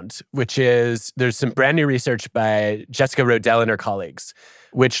workaround, which is there's some brand new research by Jessica Rodell and her colleagues,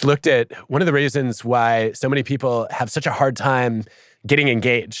 which looked at one of the reasons why so many people have such a hard time getting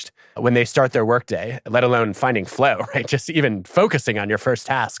engaged when they start their workday, let alone finding flow, right? Just even focusing on your first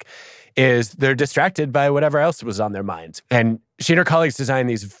task, is they're distracted by whatever else was on their mind. And she and her colleagues designed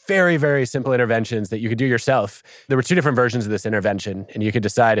these very, very simple interventions that you could do yourself. There were two different versions of this intervention, and you could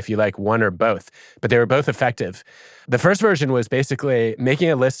decide if you like one or both, but they were both effective. The first version was basically making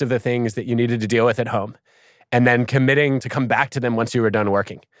a list of the things that you needed to deal with at home and then committing to come back to them once you were done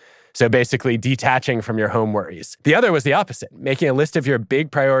working. So basically detaching from your home worries. The other was the opposite, making a list of your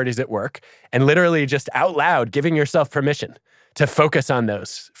big priorities at work and literally just out loud giving yourself permission to focus on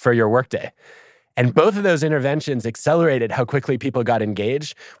those for your workday. And both of those interventions accelerated how quickly people got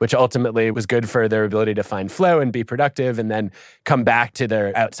engaged, which ultimately was good for their ability to find flow and be productive and then come back to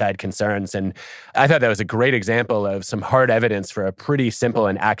their outside concerns. And I thought that was a great example of some hard evidence for a pretty simple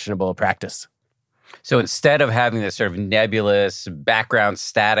and actionable practice. So instead of having this sort of nebulous background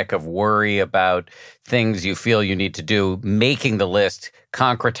static of worry about things you feel you need to do, making the list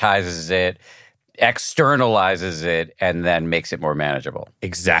concretizes it, externalizes it, and then makes it more manageable.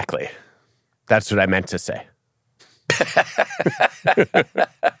 Exactly. That's what I meant to say.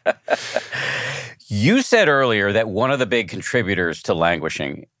 You said earlier that one of the big contributors to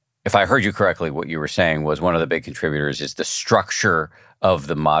languishing, if I heard you correctly, what you were saying was one of the big contributors is the structure of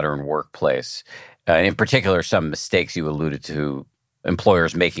the modern workplace. And in particular, some mistakes you alluded to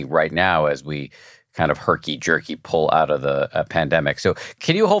employers making right now as we kind of herky-jerky pull out of the pandemic. So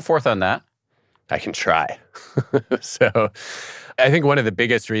can you hold forth on that? I can try. So I think one of the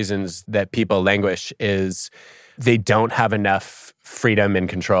biggest reasons that people languish is they don't have enough freedom and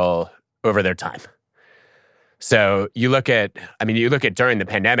control over their time. So you look at during the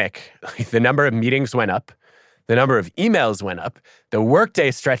pandemic, the number of meetings went up. The number of emails went up. The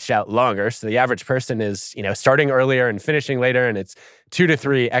workday stretched out longer. So the average person is, starting earlier and finishing later, and it's 2 to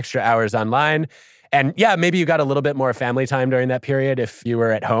 3 extra hours online. And yeah, maybe you got a little bit more family time during that period if you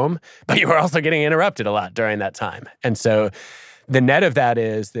were at home, but you were also getting interrupted a lot during that time. And so the net of that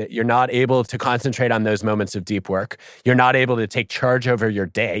is that you're not able to concentrate on those moments of deep work. You're not able to take charge over your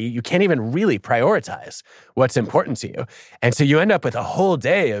day. You can't even really prioritize what's important to you. And so you end up with a whole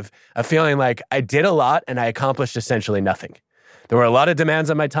day of feeling like I did a lot and I accomplished essentially nothing. There were a lot of demands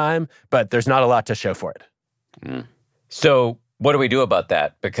on my time, but there's not a lot to show for it. So what do we do about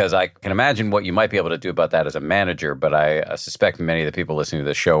that? Because I can imagine what you might be able to do about that as a manager, but I suspect many of the people listening to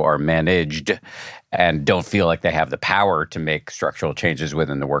the show are managed and don't feel like they have the power to make structural changes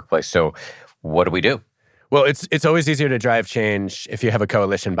within the workplace. So what do we do? Well, it's always easier to drive change if you have a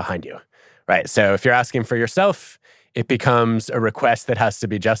coalition behind you, right? So if you're asking for yourself, it becomes a request that has to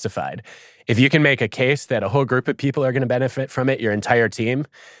be justified. If you can make a case that a whole group of people are going to benefit from it, your entire team,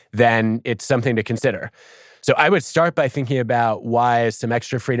 then it's something to consider. So I would start by thinking about why some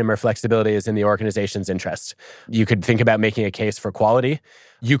extra freedom or flexibility is in the organization's interest. You could think about making a case for quality.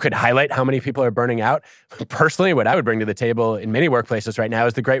 You could highlight how many people are burning out. Personally, what I would bring to the table in many workplaces right now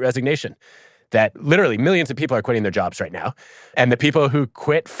is the Great Resignation, that literally millions of people are quitting their jobs right now. And the people who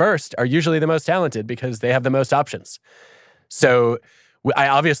quit first are usually the most talented because they have the most options. So I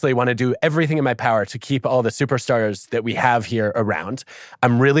obviously want to do everything in my power to keep all the superstars that we have here around.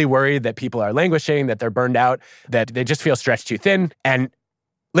 I'm really worried that people are languishing, that they're burned out, that they just feel stretched too thin. And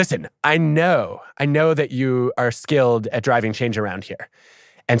listen, I know that you are skilled at driving change around here.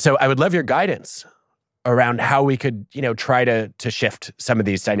 And so I would love your guidance around how we could, try to shift some of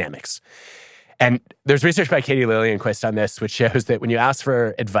these dynamics. And there's research by Katie Lillienquist on this, which shows that when you ask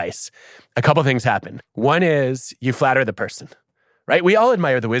for advice, a couple things happen. One is you flatter the person, right? We all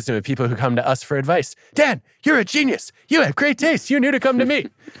admire the wisdom of people who come to us for advice. Dan, you're a genius. You have great taste. You knew to come to me.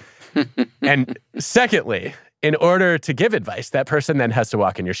 And secondly, in order to give advice, that person then has to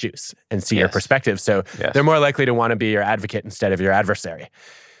walk in your shoes and see your perspective. So they're more likely to want to be your advocate instead of your adversary.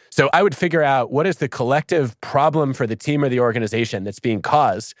 So I would figure out what is the collective problem for the team or the organization that's being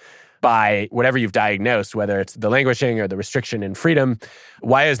caused by whatever you've diagnosed, whether it's the languishing or the restriction in freedom.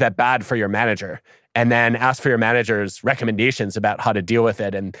 Why is that bad for your manager? And then ask for your manager's recommendations about how to deal with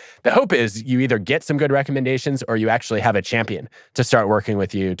it. And the hope is you either get some good recommendations or you actually have a champion to start working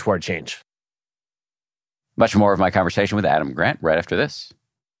with you toward change. Much more of my conversation with Adam Grant right after this.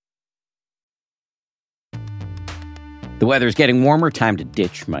 The weather's getting warmer. Time to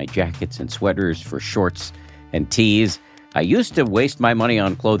ditch my jackets and sweaters for shorts and tees. I used to waste my money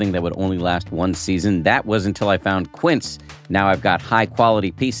on clothing that would only last one season. That was until I found Quince. Now I've got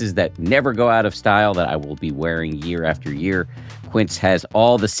high-quality pieces that never go out of style that I will be wearing year after year. Quince has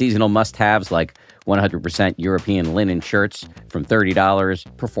all the seasonal must-haves like 100% European linen shirts from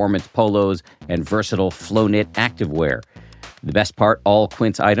 $30, performance polos, and versatile flow-knit activewear. The best part, all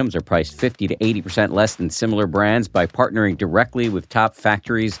Quince items are priced 50 to 80% less than similar brands. By partnering directly with top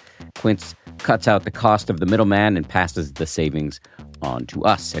factories, Quince cuts out the cost of the middleman and passes the savings on to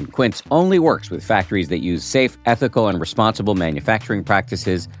us. And Quince only works with factories that use safe, ethical, and responsible manufacturing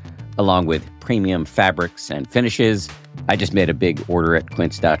practices, along with premium fabrics and finishes. I just made a big order at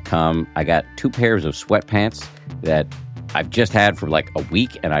quince.com. I got 2 pairs of sweatpants that I've just had for like a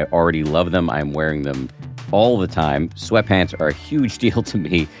week, and I already love them. I'm wearing them all the time. Sweatpants are a huge deal to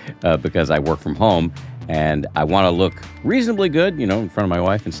me because I work from home and I want to look reasonably good, in front of my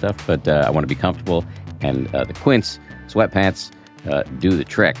wife and stuff, but I want to be comfortable. And the Quince sweatpants do the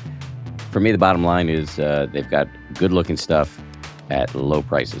trick. For me, the bottom line is they've got good-looking stuff at low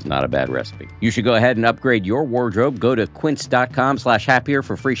prices. Not a bad recipe. You should go ahead and upgrade your wardrobe. Go to quince.com/happier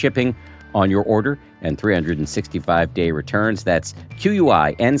for free shipping on your order and 365-day returns. That's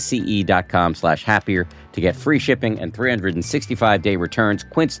QUINCE.com/happier to get free shipping and 365-day returns.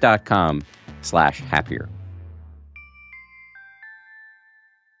 Quince.com/happier.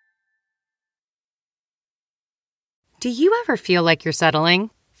 Do you ever feel like you're settling?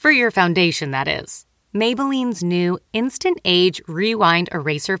 For your foundation, that is. Maybelline's new Instant Age Rewind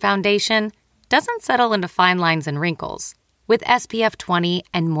Eraser Foundation doesn't settle into fine lines and wrinkles. With SPF 20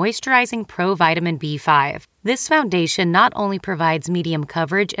 and moisturizing Pro Vitamin B5, this foundation not only provides medium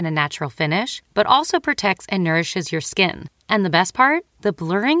coverage and a natural finish, but also protects and nourishes your skin. And the best part? The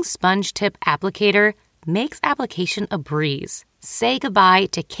blurring sponge tip applicator makes application a breeze. Say goodbye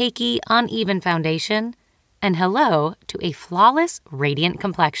to cakey, uneven foundation and hello to a flawless, radiant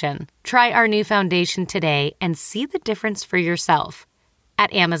complexion. Try our new foundation today and see the difference for yourself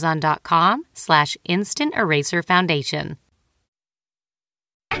at Amazon.com/Instant Eraser Foundation.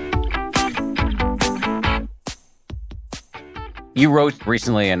 You wrote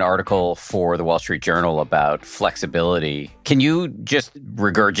recently an article for the Wall Street Journal about flexibility. Can you just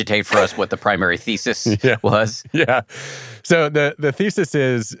regurgitate for us what the primary thesis was? Yeah. So the thesis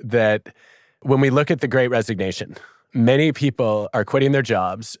is that when we look at the Great Resignation, many people are quitting their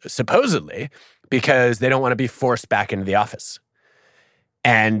jobs, supposedly, because they don't want to be forced back into the office.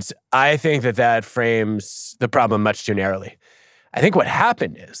 And I think that frames the problem much too narrowly. I think what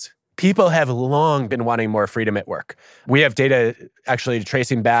happened is people have long been wanting more freedom at work. We have data actually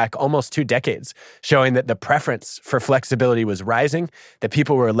tracing back almost 2 decades showing that the preference for flexibility was rising, that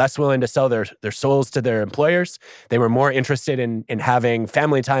people were less willing to sell their souls to their employers. They were more interested in having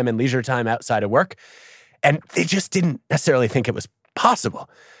family time and leisure time outside of work. And they just didn't necessarily think it was possible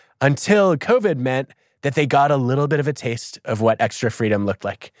until COVID meant that they got a little bit of a taste of what extra freedom looked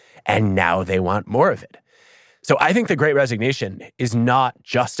like. And now they want more of it. So I think the Great Resignation is not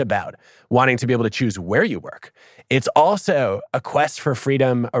just about wanting to be able to choose where you work. It's also a quest for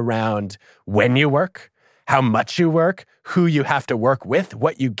freedom around when you work, how much you work, who you have to work with,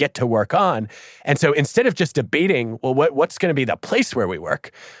 what you get to work on. And so instead of just debating, well, what's going to be the place where we work,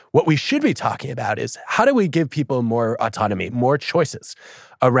 what we should be talking about is how do we give people more autonomy, more choices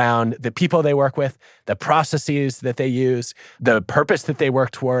around the people they work with, the processes that they use, the purpose that they work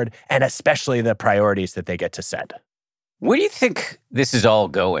toward, and especially the priorities that they get to set. Where do you think this is all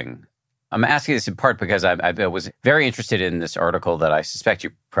going? I'm asking this in part because I was very interested in this article that I suspect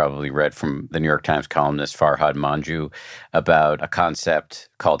you probably read from the New York Times columnist Farhad Manjoo about a concept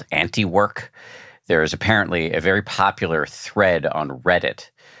called anti-work. There is apparently a very popular thread on Reddit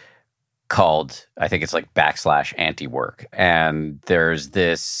called, I think it's like /anti-work. And there's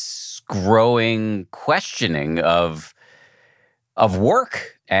this growing questioning of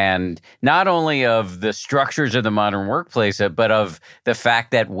work, and not only of the structures of the modern workplace, but of the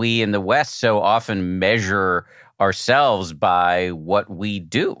fact that we in the West so often measure ourselves by what we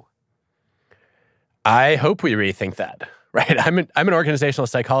do. I hope we rethink that, right? I'm an organizational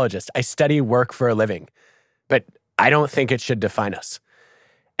psychologist. I study work for a living, but I don't think it should define us.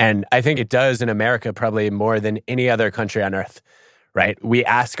 And I think it does in America probably more than any other country on earth, right? We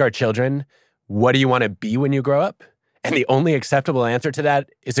ask our children, what do you want to be when you grow up? And the only acceptable answer to that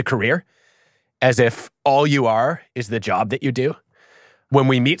is a career, as if all you are is the job that you do. When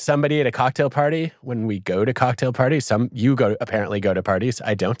we meet somebody at a cocktail party, when we go to cocktail parties, apparently go to parties,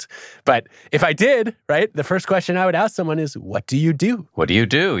 I don't. But if I did, right, the first question I would ask someone is, what do you do? What do you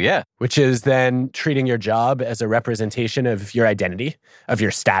do? Yeah. Which is then treating your job as a representation of your identity, of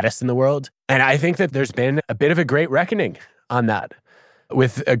your status in the world. And I think that there's been a bit of a great reckoning on that,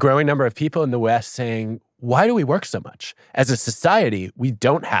 with a growing number of people in the West saying, why do we work so much? As a society, we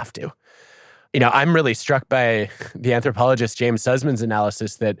don't have to. I'm really struck by the anthropologist James Sussman's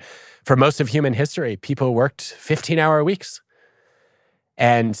analysis that for most of human history, people worked 15-hour weeks.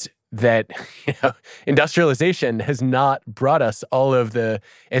 And that industrialization has not brought us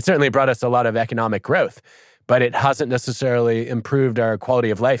it certainly brought us a lot of economic growth, but it hasn't necessarily improved our quality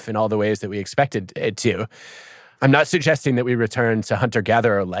of life in all the ways that we expected it to. I'm not suggesting that we return to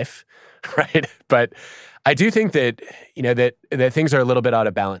hunter-gatherer life, right? But I do think that, that things are a little bit out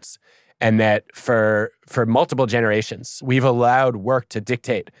of balance, and that for multiple generations, we've allowed work to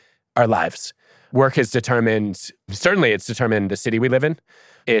dictate our lives. Work has determined the city we live in.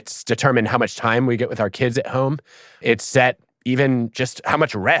 It's determined how much time we get with our kids at home. It's set even just how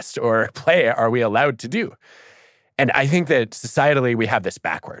much rest or play are we allowed to do. And I think that societally we have this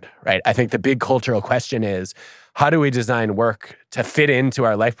backward, right? I think the big cultural question is, how do we design work to fit into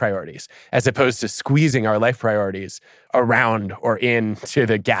our life priorities, as opposed to squeezing our life priorities around or into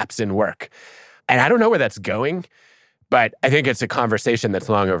the gaps in work? And I don't know where that's going, but I think it's a conversation that's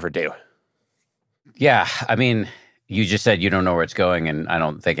long overdue. Yeah, I mean, you just said you don't know where it's going, and I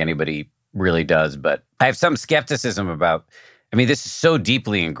don't think anybody really does, but I have some skepticism about, this is so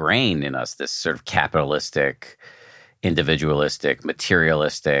deeply ingrained in us, this sort of capitalistic, individualistic,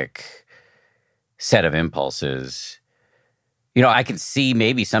 materialistic set of impulses. I can see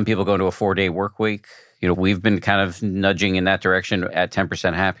maybe some people go to a 4-day work week. We've been kind of nudging in that direction at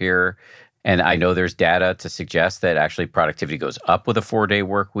 10% happier. And I know there's data to suggest that actually productivity goes up with a 4-day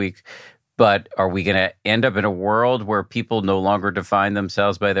work week. But are we going to end up in a world where people no longer define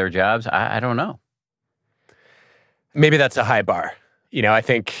themselves by their jobs? I don't know. Maybe that's a high bar. I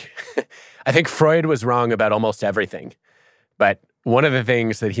think Freud was wrong about almost everything. But one of the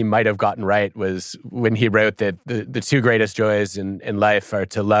things that he might have gotten right was when he wrote that the two greatest joys in life are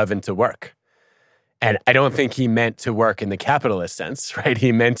to love and to work. And I don't think he meant to work in the capitalist sense, right?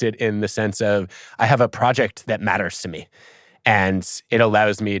 He meant it in the sense of, I have a project that matters to me, and it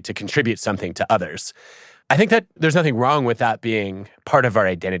allows me to contribute something to others. I think that there's nothing wrong with that being part of our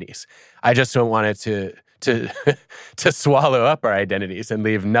identities. I just don't want it to swallow up our identities and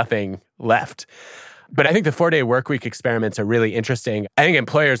leave nothing left. But I think the 4-day workweek experiments are really interesting. I think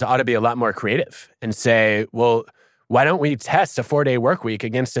employers ought to be a lot more creative and say, well, why don't we test a 4-day workweek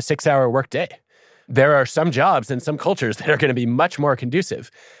against a 6-hour workday? There are some jobs and some cultures that are going to be much more conducive.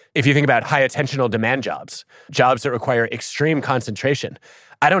 If you think about high attentional demand jobs that require extreme concentration,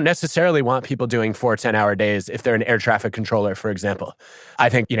 I don't necessarily want people doing 4 10-hour days if they're an air traffic controller, for example. I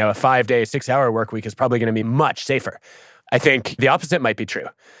think, a 5-day, 6-hour work week is probably going to be much safer. I think the opposite might be true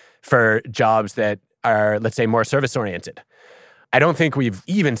for jobs that are, let's say, more service-oriented. I don't think we've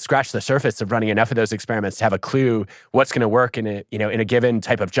even scratched the surface of running enough of those experiments to have a clue what's going to work in a given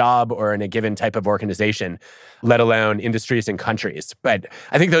type of job or in a given type of organization, let alone industries and countries. But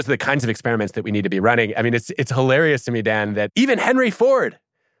I think those are the kinds of experiments that we need to be running. It's hilarious to me, Dan, that even Henry Ford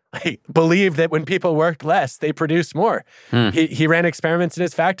believed that when people worked less, they produced more. He ran experiments in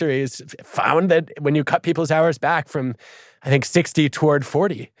his factories, found that when you cut people's hours back from, I think, 60 toward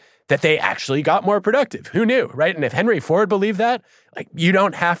 40, that they actually got more productive. Who knew, right? And if Henry Ford believed that, you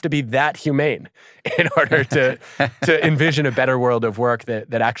don't have to be that humane in order to envision a better world of work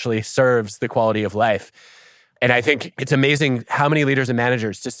that actually serves the quality of life. And I think it's amazing how many leaders and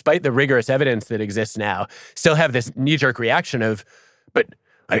managers, despite the rigorous evidence that exists now, still have this knee-jerk reaction of, but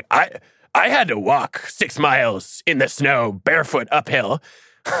I had to walk 6 miles in the snow barefoot uphill.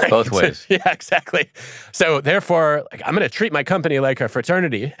 Both ways. Yeah, exactly. So therefore, I'm going to treat my company like a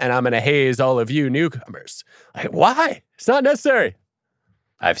fraternity, and I'm going to haze all of you newcomers. Why? It's not necessary.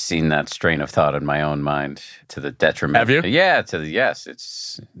 I've seen that strain of thought in my own mind to the detriment. Have you? Yeah, yes,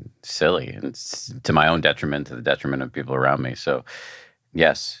 it's silly. And it's to my own detriment, to the detriment of people around me. So,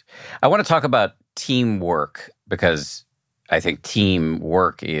 yes. I want to talk about teamwork because I think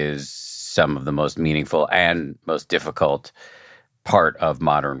teamwork is some of the most meaningful and most difficult part of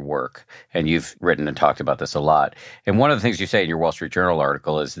modern work. And you've written and talked about this a lot. And one of the things you say in your Wall Street Journal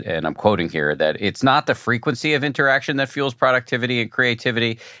article is, and I'm quoting here, that it's not the frequency of interaction that fuels productivity and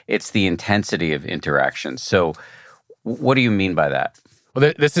creativity, it's the intensity of interaction. So what do you mean by that?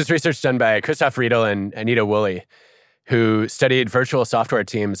 Well, this is research done by Christoph Riedel and Anita Woolley, who studied virtual software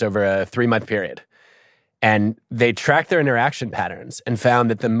teams over a 3-month period. And they tracked their interaction patterns and found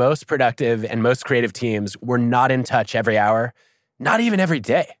that the most productive and most creative teams were not in touch every hour, not even every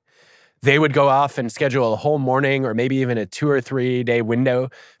day. They would go off and schedule a whole morning or maybe even a 2 or 3 day window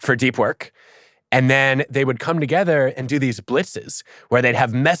for deep work. And then they would come together and do these blitzes where they'd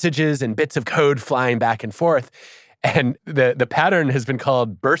have messages and bits of code flying back and forth. And the pattern has been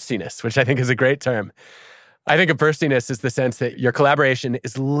called burstiness, which I think is a great term. I think of burstiness as the sense that your collaboration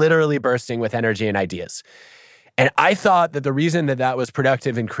is literally bursting with energy and ideas. And I thought that the reason that that was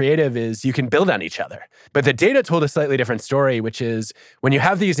productive and creative is you can build on each other. But the data told a slightly different story, which is when you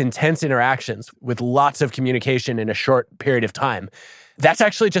have these intense interactions with lots of communication in a short period of time, that's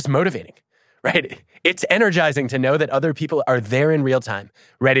actually just motivating, right? It's energizing to know that other people are there in real time,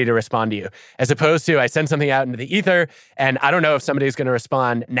 ready to respond to you, as opposed to I send something out into the ether and I don't know if somebody's going to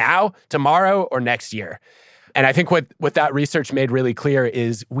respond now, tomorrow, or next year. And I think what that research made really clear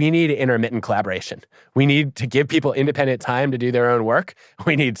is we need intermittent collaboration. We need to give people independent time to do their own work.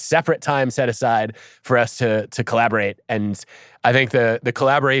 We need separate time set aside for us to collaborate. And I think the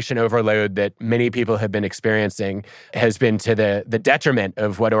collaboration overload that many people have been experiencing has been to the detriment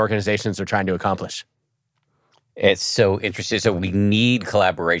of what organizations are trying to accomplish. It's so interesting. So we need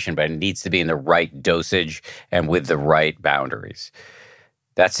collaboration, but it needs to be in the right dosage and with the right boundaries.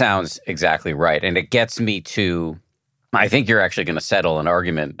 That sounds exactly right. And it gets me to, I think you're actually going to settle an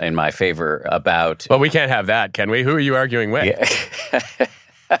argument in my favor about... Well, we can't have that, can we? Who are you arguing with?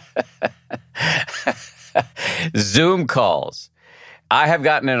 Yeah. Zoom calls. I have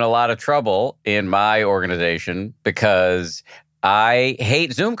gotten in a lot of trouble in my organization because I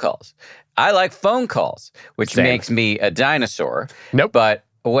hate Zoom calls. I like phone calls, which makes me a dinosaur. Nope. But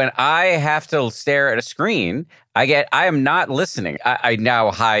when I have to stare at a screen, I am not listening. I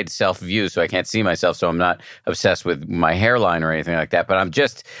now hide self-view so I can't see myself, so I'm not obsessed with my hairline or anything like that. But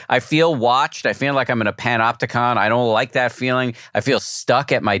I feel watched. I feel like I'm in a panopticon. I don't like that feeling. I feel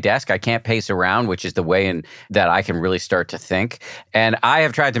stuck at my desk. I can't pace around, which is the way that I can really start to think. And I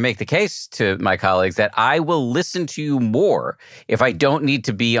have tried to make the case to my colleagues that I will listen to you more if I don't need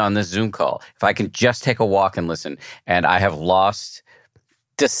to be on this Zoom call, if I can just take a walk and listen. And I have lost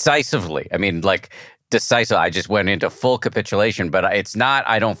decisively. Decisive. I just went into full capitulation, but it's not,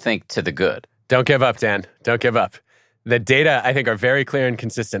 I don't think, to the good. Don't give up, Dan. Don't give up. The data, I think, are very clear and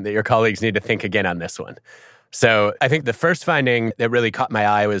consistent that your colleagues need to think again on this one. So I think the first finding that really caught my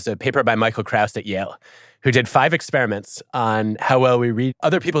eye was a paper by Michael Krauss at Yale, who did 5 experiments on how well we read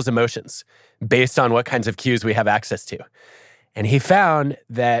other people's emotions based on what kinds of cues we have access to. And he found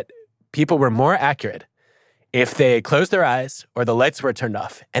that people were more accurate if they closed their eyes or the lights were turned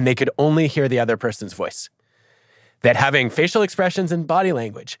off and they could only hear the other person's voice. That having facial expressions and body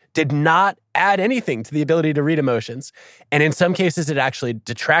language did not add anything to the ability to read emotions. And in some cases, it actually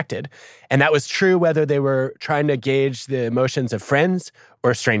detracted. And that was true whether they were trying to gauge the emotions of friends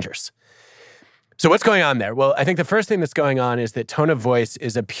or strangers. So what's going on there? Well, I think the first thing that's going on is that tone of voice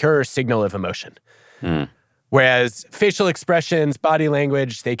is a pure signal of emotion. Whereas facial expressions, body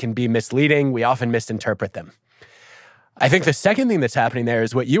language, they can be misleading. We often misinterpret them. I think the second thing that's happening there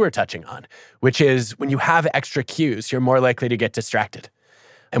is what you were touching on, which is when you have extra cues, you're more likely to get distracted.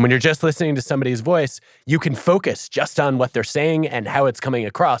 And when you're just listening to somebody's voice, you can focus just on what they're saying and how it's coming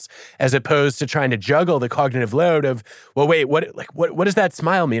across, as opposed to trying to juggle the cognitive load of, well, wait, what does that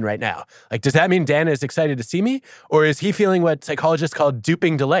smile mean right now? Like, does that mean Dan is excited to see me? Or is he feeling what psychologists call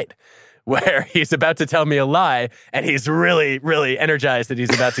duping delight, where he's about to tell me a lie and he's really, really energized that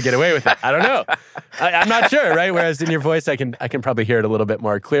he's about to get away with it? I don't know. I'm not sure, right? Whereas in your voice, I can probably hear it a little bit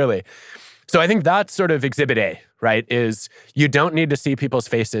more clearly. So I think that's sort of exhibit A, right? Is you don't need to see people's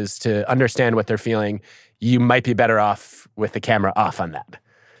faces to understand what they're feeling. You might be better off with the camera off on that.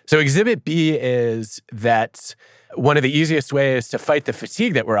 So exhibit B is that one of the easiest ways to fight the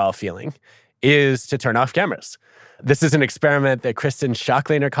fatigue that we're all feeling is to turn off cameras. This is an experiment that Kristen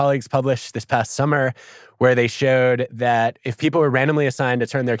Shockley and her colleagues published this past summer, where they showed that if people were randomly assigned to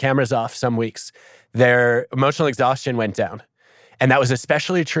turn their cameras off some weeks, their emotional exhaustion went down. And that was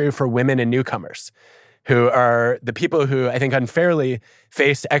especially true for women and newcomers, who are the people who I think unfairly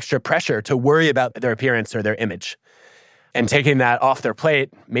face extra pressure to worry about their appearance or their image. And taking that off their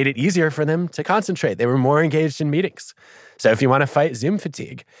plate made it easier for them to concentrate. They were more engaged in meetings. So if you want to fight Zoom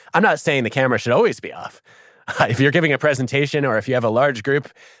fatigue, I'm not saying the camera should always be off. If you're giving a presentation or if you have a large group,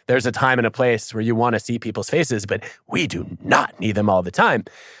 there's a time and a place where you want to see people's faces, but we do not need them all the time.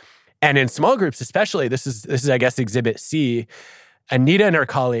 And in small groups especially, this is I guess, Exhibit C, Anita and her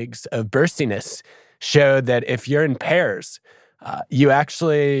colleagues of Burstiness showed that if you're in pairs, you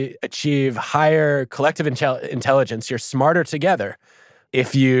actually achieve higher collective intelligence. You're smarter together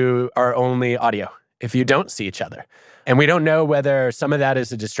if you are only audio, if you don't see each other. And we don't know whether some of that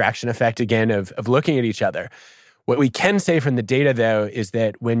is a distraction effect, again, of looking at each other. What we can say from the data, though, is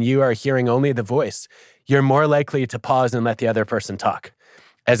that when you are hearing only the voice, you're more likely to pause and let the other person talk,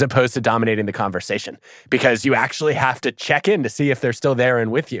 as opposed to dominating the conversation, because you actually have to check in to see if they're still there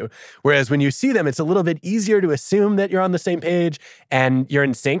and with you. Whereas when you see them, it's a little bit easier to assume that you're on the same page and you're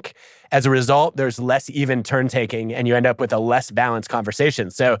in sync. As a result, there's less even turn-taking and you end up with a less balanced conversation.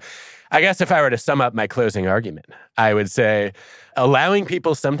 So I guess if I were to sum up my closing argument, I would say allowing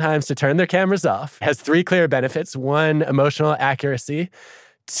people sometimes to turn their cameras off has 3 clear benefits. 1, emotional accuracy.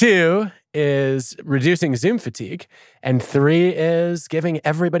 2 is reducing Zoom fatigue. And 3 is giving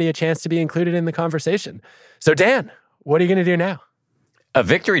everybody a chance to be included in the conversation. So Dan, what are you going to do now? A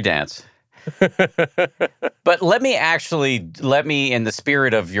victory dance. But let me, in the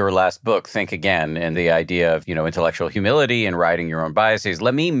spirit of your last book, think again, and the idea of, intellectual humility and riding your own biases.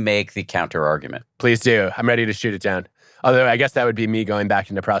 Let me make the counter argument. Please do. I'm ready to shoot it down. Although I guess that would be me going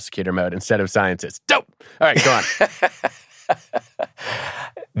back into prosecutor mode instead of scientist. Dope. All right, go on.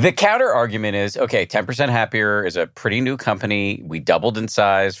 The counter argument is, okay, 10% Happier is a pretty new company. We doubled in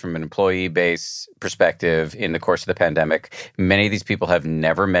size from an employee base perspective in the course of the pandemic. Many of these people have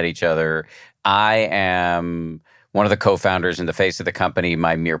never met each other. I am one of the co-founders in the face of the company.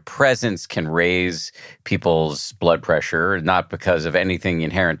 My mere presence can raise people's blood pressure, not because of anything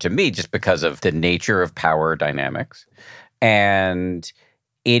inherent to me, just because of the nature of power dynamics. And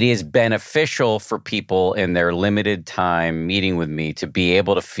it is beneficial for people in their limited time meeting with me to be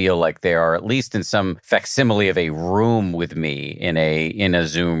able to feel like they are at least in some facsimile of a room with me in a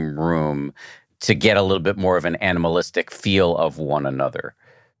Zoom room, to get a little bit more of an animalistic feel of one another.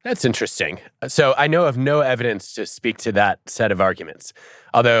 That's interesting. So I know of no evidence to speak to that set of arguments,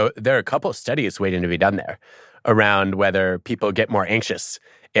 although there are a couple of studies waiting to be done there around whether people get more anxious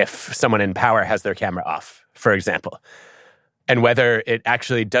if someone in power has their camera off, for example, and whether it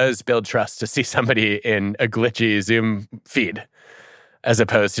actually does build trust to see somebody in a glitchy Zoom feed as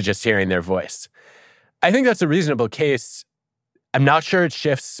opposed to just hearing their voice. I think that's a reasonable case. I'm not sure it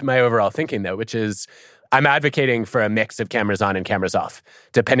shifts my overall thinking, though, which is I'm advocating for a mix of cameras on and cameras off,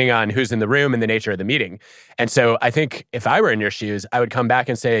 depending on who's in the room and the nature of the meeting. And so I think if I were in your shoes, I would come back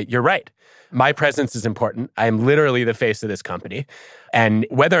and say, you're right. My presence is important. I am literally the face of this company. And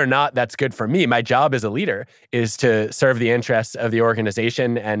whether or not that's good for me, my job as a leader is to serve the interests of the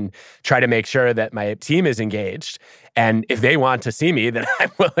organization and try to make sure that my team is engaged. And if they want to see me, then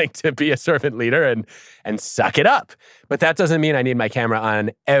I'm willing to be a servant leader and suck it up. But that doesn't mean I need my camera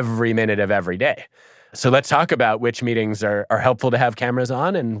on every minute of every day. So let's talk about which meetings are helpful to have cameras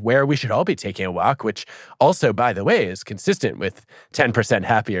on and where we should all be taking a walk, which also, by the way, is consistent with 10%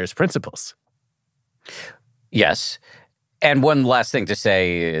 Happier's principles. Yes. And one last thing to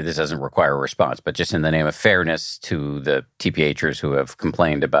say, this doesn't require a response, but just in the name of fairness to the TPHers who have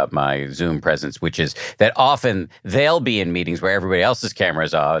complained about my Zoom presence, which is that often they'll be in meetings where everybody else's camera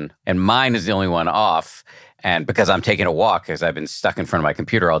is on and mine is the only one off. And because I'm taking a walk, because I've been stuck in front of my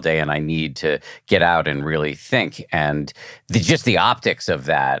computer all day and I need to get out and really think. And just the optics of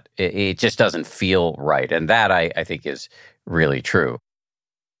that, it just doesn't feel right. And that, I think, is really true.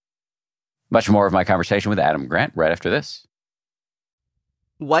 Much more of my conversation with Adam Grant right after this.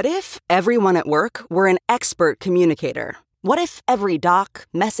 What if everyone at work were an expert communicator? What if every doc,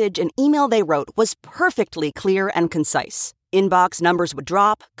 message, and email they wrote was perfectly clear and concise? Inbox numbers would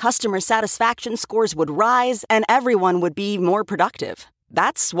drop, customer satisfaction scores would rise, and everyone would be more productive.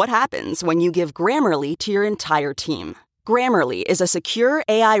 That's what happens when you give Grammarly to your entire team. Grammarly is a secure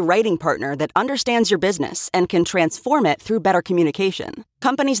AI writing partner that understands your business and can transform it through better communication.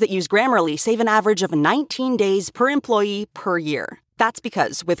 Companies that use Grammarly save an average of 19 days per employee per year. That's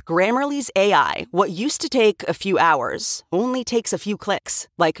because with Grammarly's AI, what used to take a few hours only takes a few clicks,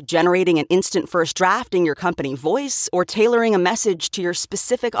 like generating an instant first draft in your company voice or tailoring a message to your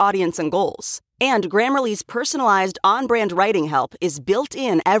specific audience and goals. And Grammarly's personalized on-brand writing help is built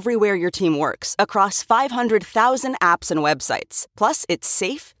in everywhere your team works across 500,000 apps and websites. Plus, it's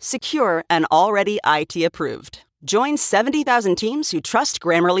safe, secure, and already IT approved. Join 70,000 teams who trust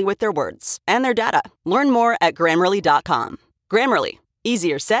Grammarly with their words and their data. Learn more at Grammarly.com. Grammarly.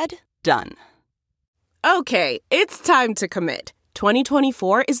 Easier said, done. Okay, it's time to commit.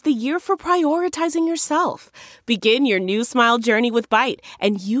 2024 is the year for prioritizing yourself. Begin your new smile journey with Byte,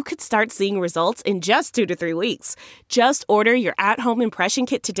 and you could start seeing results in just 2 to 3 weeks. Just order your at-home impression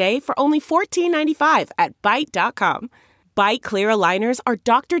kit today for only $14.95 at Byte.com. Byte Clear aligners are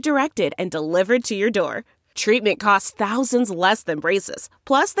doctor-directed and delivered to your door. Treatment costs thousands less than braces.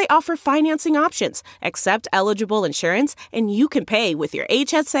 Plus, they offer financing options, accept eligible insurance, and you can pay with your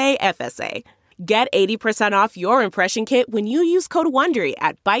HSA FSA. Get 80% off your impression kit when you use code WONDERY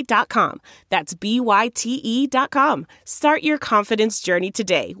at Byte.com. That's BYTE.com. Start your confidence journey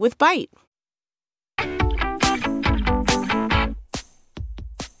today with Byte.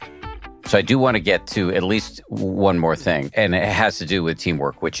 So I do want to get to at least one more thing, and it has to do with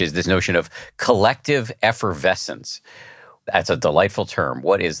teamwork, which is this notion of collective effervescence. That's a delightful term.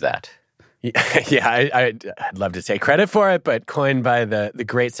 What is that? Yeah, I'd love to take credit for it, but coined by the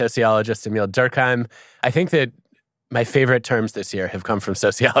great sociologist Emil Durkheim. I think that my favorite terms this year have come from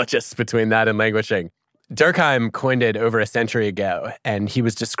sociologists between that and languishing. Durkheim coined it over a century ago, and he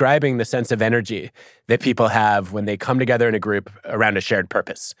was describing the sense of energy that people have when they come together in a group around a shared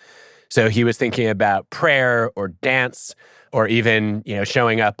purpose. So he was thinking about prayer or dance or even,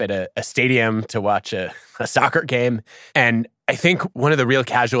 showing up at a stadium to watch a soccer game. And I think one of the real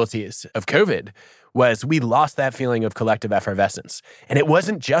casualties of COVID was we lost that feeling of collective effervescence. And it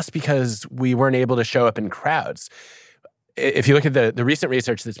wasn't just because we weren't able to show up in crowds. If you look at the recent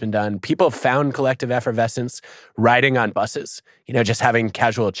research that's been done, people found collective effervescence riding on buses, just having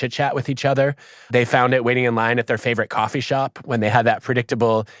casual chit-chat with each other. They found it waiting in line at their favorite coffee shop when they had that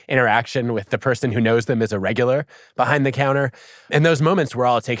predictable interaction with the person who knows them as a regular behind the counter. And those moments were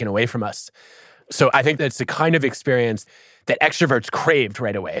all taken away from us. So I think that's the kind of experience that extroverts craved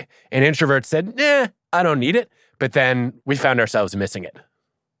right away. And introverts said, I don't need it. But then we found ourselves missing it.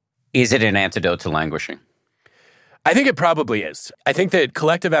 Is it an antidote to languishing? I think it probably is. I think that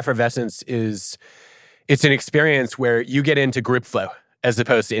collective effervescence it's an experience where you get into group flow as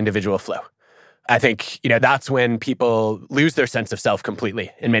opposed to individual flow. I think, that's when people lose their sense of self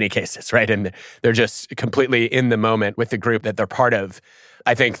completely in many cases, right? And they're just completely in the moment with the group that they're part of.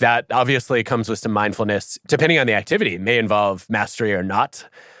 I think that obviously comes with some mindfulness, depending on the activity. It may involve mastery or not.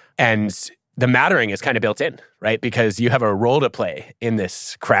 And the mattering is kind of built in, right? Because you have a role to play in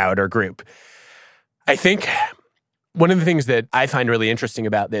this crowd or group. I think one of the things that I find really interesting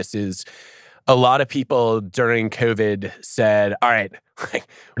about this is a lot of people during COVID said, all right, we're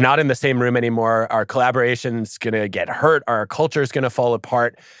not in the same room anymore. Our collaboration's going to get hurt. Our culture's going to fall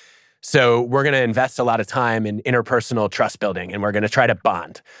apart. So we're going to invest a lot of time in interpersonal trust building, and we're going to try to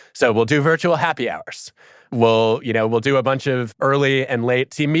bond. So we'll do virtual happy hours. We'll do a bunch of early and late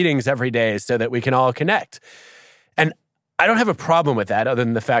team meetings every day so that we can all connect. And I don't have a problem with that, other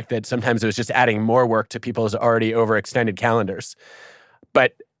than the fact that sometimes it was just adding more work to people's already overextended calendars.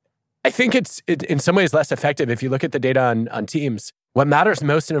 But I think it's in some ways less effective if you look at the data on teams. What matters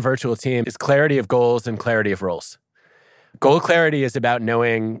most in a virtual team is clarity of goals and clarity of roles. Goal clarity is about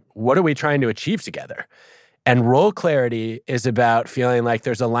knowing what are we trying to achieve together. And role clarity is about feeling like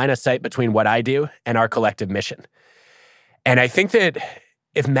there's a line of sight between what I do and our collective mission. And I think that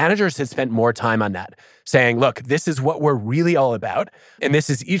if managers had spent more time on that, saying, look, this is what we're really all about, and this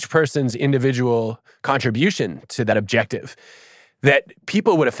is each person's individual contribution to that objective, that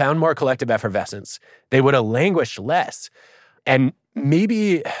people would have found more collective effervescence. They would have languished less. And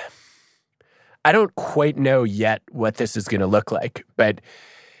maybe, I don't quite know yet what this is going to look like, but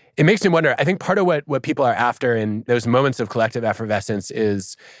it makes me wonder. I think part of what people are after in those moments of collective effervescence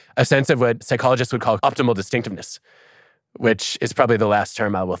is a sense of what psychologists would call optimal distinctiveness, which is probably the last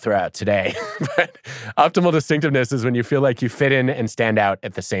term I will throw out today. But optimal distinctiveness is when you feel like you fit in and stand out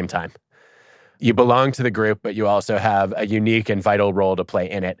at the same time. You belong to the group, but you also have a unique and vital role to play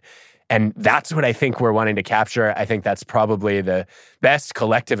in it. And that's what I think we're wanting to capture. I think that's probably the best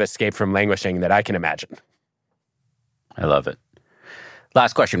collective escape from languishing that I can imagine. I love it.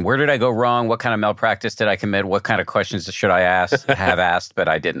 Last question. Where did I go wrong? What kind of malpractice did I commit? What kind of questions should I have asked, but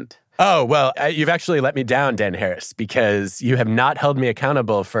I didn't? Oh, well, you've actually let me down, Dan Harris, because you have not held me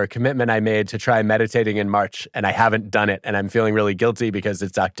accountable for a commitment I made to try meditating in March, and I haven't done it, and I'm feeling really guilty because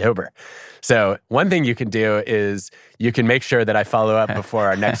it's October. So one thing you can do is you can make sure that I follow up before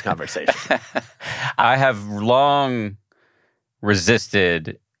our next conversation. I have long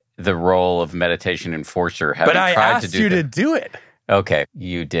resisted the role of meditation enforcer, having But I tried asked to do you to do it. Okay,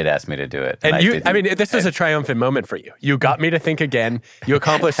 you did ask me to do it. And this was a triumphant moment for you. You got me to think again. You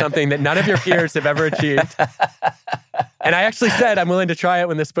accomplished something that none of your peers have ever achieved. And I actually said, I'm willing to try it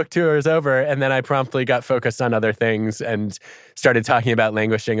when this book tour is over. And then I promptly got focused on other things and started talking about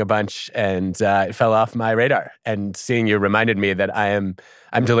Languishing a bunch, and it fell off my radar. And seeing you reminded me that I'm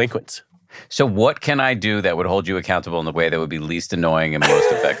delinquent. So what can I do that would hold you accountable in the way that would be least annoying and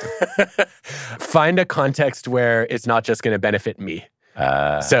most effective? Find a context where it's not just going to benefit me.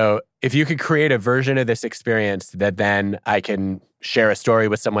 So if you could create a version of this experience that then I can share a story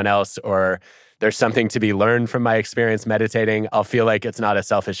with someone else, or there's something to be learned from my experience meditating, I'll feel like it's not a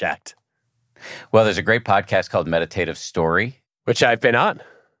selfish act. Well, there's a great podcast called Meditative Story. Which I've been on.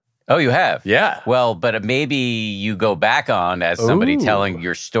 Oh, you have? Yeah. Well, but maybe you go back on as somebody telling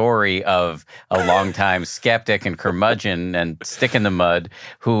your story of a longtime skeptic and curmudgeon and stick in the mud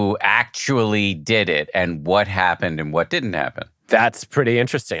who actually did it, and what happened and what didn't happen. That's pretty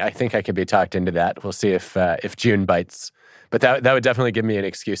interesting. I think I could be talked into that. We'll see if June bites. But that would definitely give me an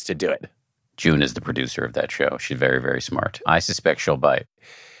excuse to do it. June is the producer of that show. She's very, very smart. I suspect she'll bite.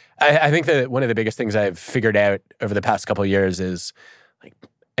 I think that one of the biggest things I've figured out over the past couple of years is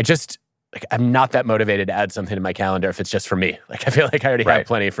I'm not that motivated to add something to my calendar if it's just for me. I feel like I already have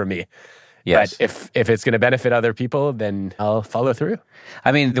plenty for me. Yes. But if it's going to benefit other people, then I'll follow through.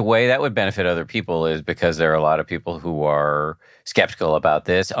 I mean, the way that would benefit other people is because there are a lot of people who are skeptical about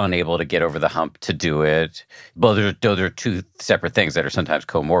this, unable to get over the hump to do it. Well, those are two separate things that are sometimes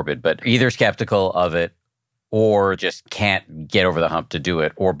comorbid, but either skeptical of it or just can't get over the hump to do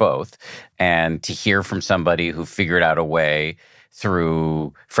it, or both. And to hear from somebody who figured out a way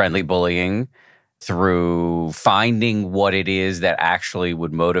through friendly bullying, through finding what it is that actually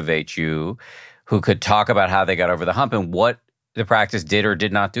would motivate you, who could talk about how they got over the hump and what the practice did or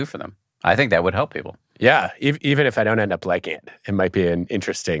did not do for them. I think that would help people. Yeah, even if I don't end up liking it, it might be an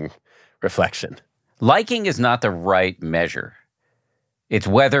interesting reflection. Liking is not the right measure. It's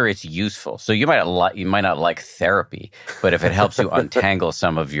whether it's useful. So you might not like therapy, but if it helps you untangle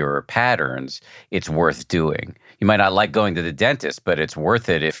some of your patterns, it's worth doing. You might not like going to the dentist, but it's worth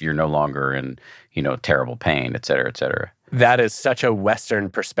it if you're no longer in, terrible pain, et cetera, et cetera. That is such a Western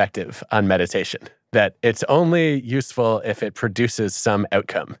perspective on meditation, that it's only useful if it produces some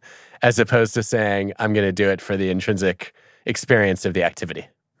outcome, as opposed to saying, I'm going to do it for the intrinsic experience of the activity.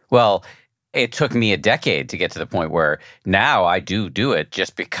 Well, it took me a decade to get to the point where now I do it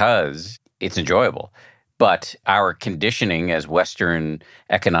just because it's enjoyable. But our conditioning as Western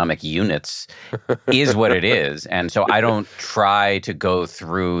economic units is what it is. And so I don't try to go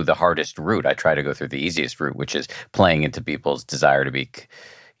through the hardest route. I try to go through the easiest route, which is playing into people's desire to be,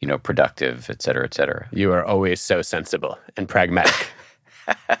 productive, et cetera, et cetera. You are always so sensible and pragmatic.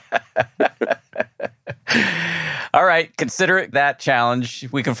 All right, consider that challenge.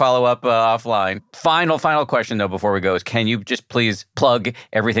 We can follow up offline. Final question, though, before we go is, can you just please plug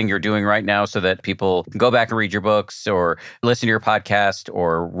everything you're doing right now so that people can go back and read your books or listen to your podcast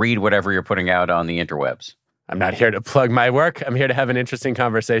or read whatever you're putting out on the interwebs? I'm not here to plug my work. I'm here to have an interesting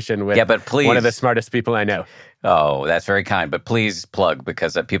conversation with one of the smartest people I know. Oh, that's very kind. But please plug,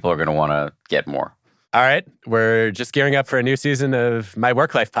 because people are going to want to get more. All right. We're just gearing up for a new season of my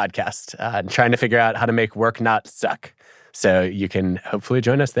Work Life podcast, trying to figure out how to make work not suck. So you can hopefully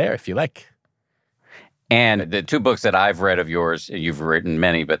join us there if you like. And the two books that I've read of yours, you've written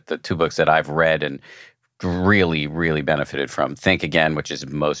many, but the two books that I've read and really, really benefited from, Think Again, which is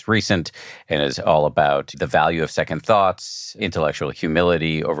most recent and is all about the value of second thoughts, intellectual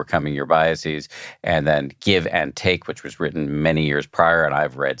humility, overcoming your biases, and then Give and Take, which was written many years prior and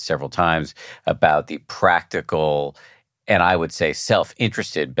I've read several times, about the practical and I would say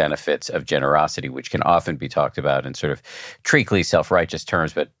self-interested benefits of generosity, which can often be talked about in sort of treacly, self-righteous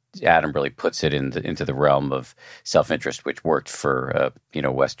terms, but Adam really puts it into the realm of self-interest, which worked for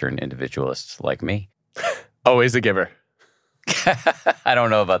Western individualists like me. Always a giver. I don't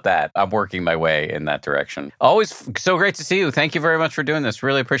know about that. I'm working my way in that direction. Always so great to see you. Thank you very much for doing this.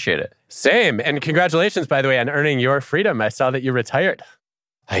 Really appreciate it. Same. And congratulations, by the way, on earning your freedom. I saw that you retired.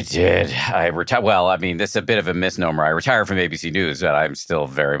 I did. I retired. Well, I mean, this is a bit of a misnomer. I retired from ABC News, but I'm still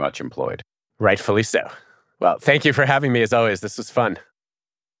very much employed. Rightfully so. Well, thank you for having me as always. This was fun.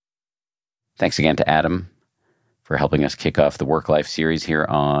 Thanks again to Adam for helping us kick off the Work Life series here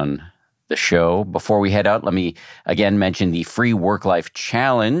on the show. Before we head out, let me again mention the free Work Life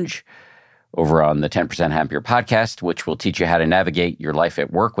Challenge over on the 10% Happier podcast, which will teach you how to navigate your life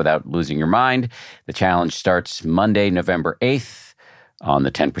at work without losing your mind. The challenge starts Monday, November 8th on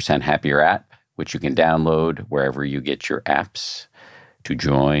the 10% Happier app, which you can download wherever you get your apps. to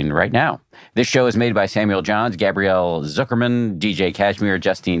join right now. This show is made by Samuel Johns, Gabrielle Zuckerman, DJ Kashmir,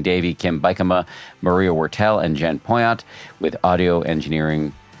 Justine Davey, Kim Bikema, Maria Wertel, and Jen Poyant, with audio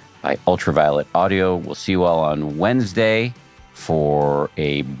engineering by Ultraviolet Audio. We'll see you all on Wednesday for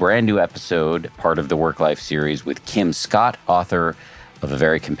a brand new episode, part of the Work Life series, with Kim Scott, author of a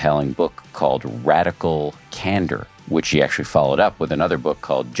very compelling book called Radical Candor, which she actually followed up with another book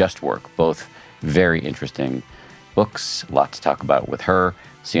called Just Work. Both very interesting books. A lot to talk about with her.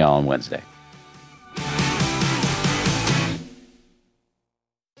 See you all on Wednesday.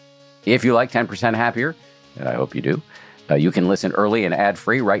 If you like 10% Happier, and I hope you do, you can listen early and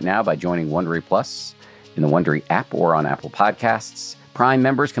ad-free right now by joining Wondery Plus in the Wondery app or on Apple Podcasts. Prime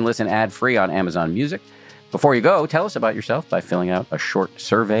members can listen ad-free on Amazon Music. Before you go, tell us about yourself by filling out a short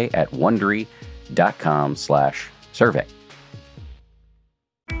survey at Wondery.com/survey.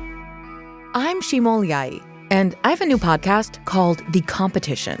 I'm Shimol Yai, and I have a new podcast called The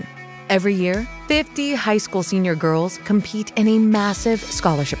Competition. Every year, 50 high school senior girls compete in a massive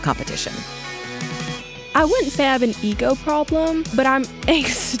scholarship competition. I wouldn't say I have an ego problem, but I'm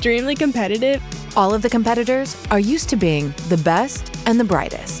extremely competitive. All of the competitors are used to being the best and the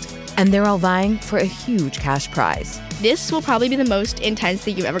brightest, and they're all vying for a huge cash prize. This will probably be the most intense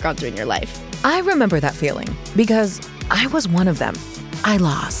thing you've ever gone through in your life. I remember that feeling because I was one of them. I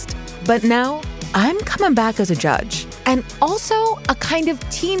lost. But now, I'm coming back as a judge and also a kind of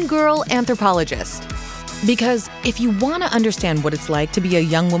teen girl anthropologist. Because if you want to understand what it's like to be a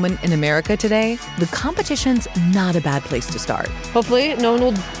young woman in America today, the competition's not a bad place to start. Hopefully, no one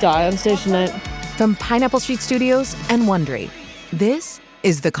will die on stage tonight. From Pineapple Street Studios and Wondery, this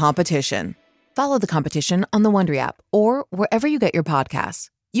is The Competition. Follow The Competition on the Wondery app or wherever you get your podcasts.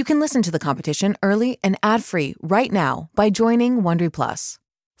 You can listen to The Competition early and ad-free right now by joining Wondery Plus.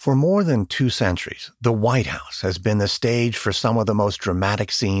 For more than 2 centuries, the White House has been the stage for some of the most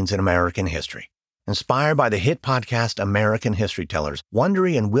dramatic scenes in American history. Inspired by the hit podcast American History Tellers,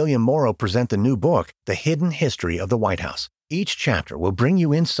 Wondery and William Morrow present the new book, The Hidden History of the White House. Each chapter will bring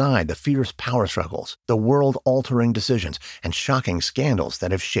you inside the fierce power struggles, the world-altering decisions, and shocking scandals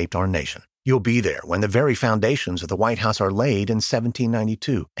that have shaped our nation. You'll be there when the very foundations of the White House are laid in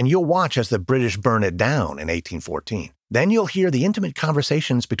 1792, and you'll watch as the British burn it down in 1814. Then you'll hear the intimate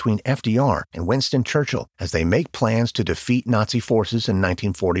conversations between FDR and Winston Churchill as they make plans to defeat Nazi forces in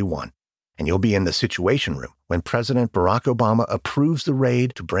 1941. And you'll be in the Situation Room when President Barack Obama approves the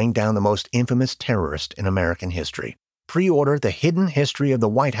raid to bring down the most infamous terrorist in American history. Pre-order The Hidden History of the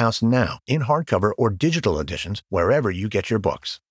White House now in hardcover or digital editions wherever you get your books.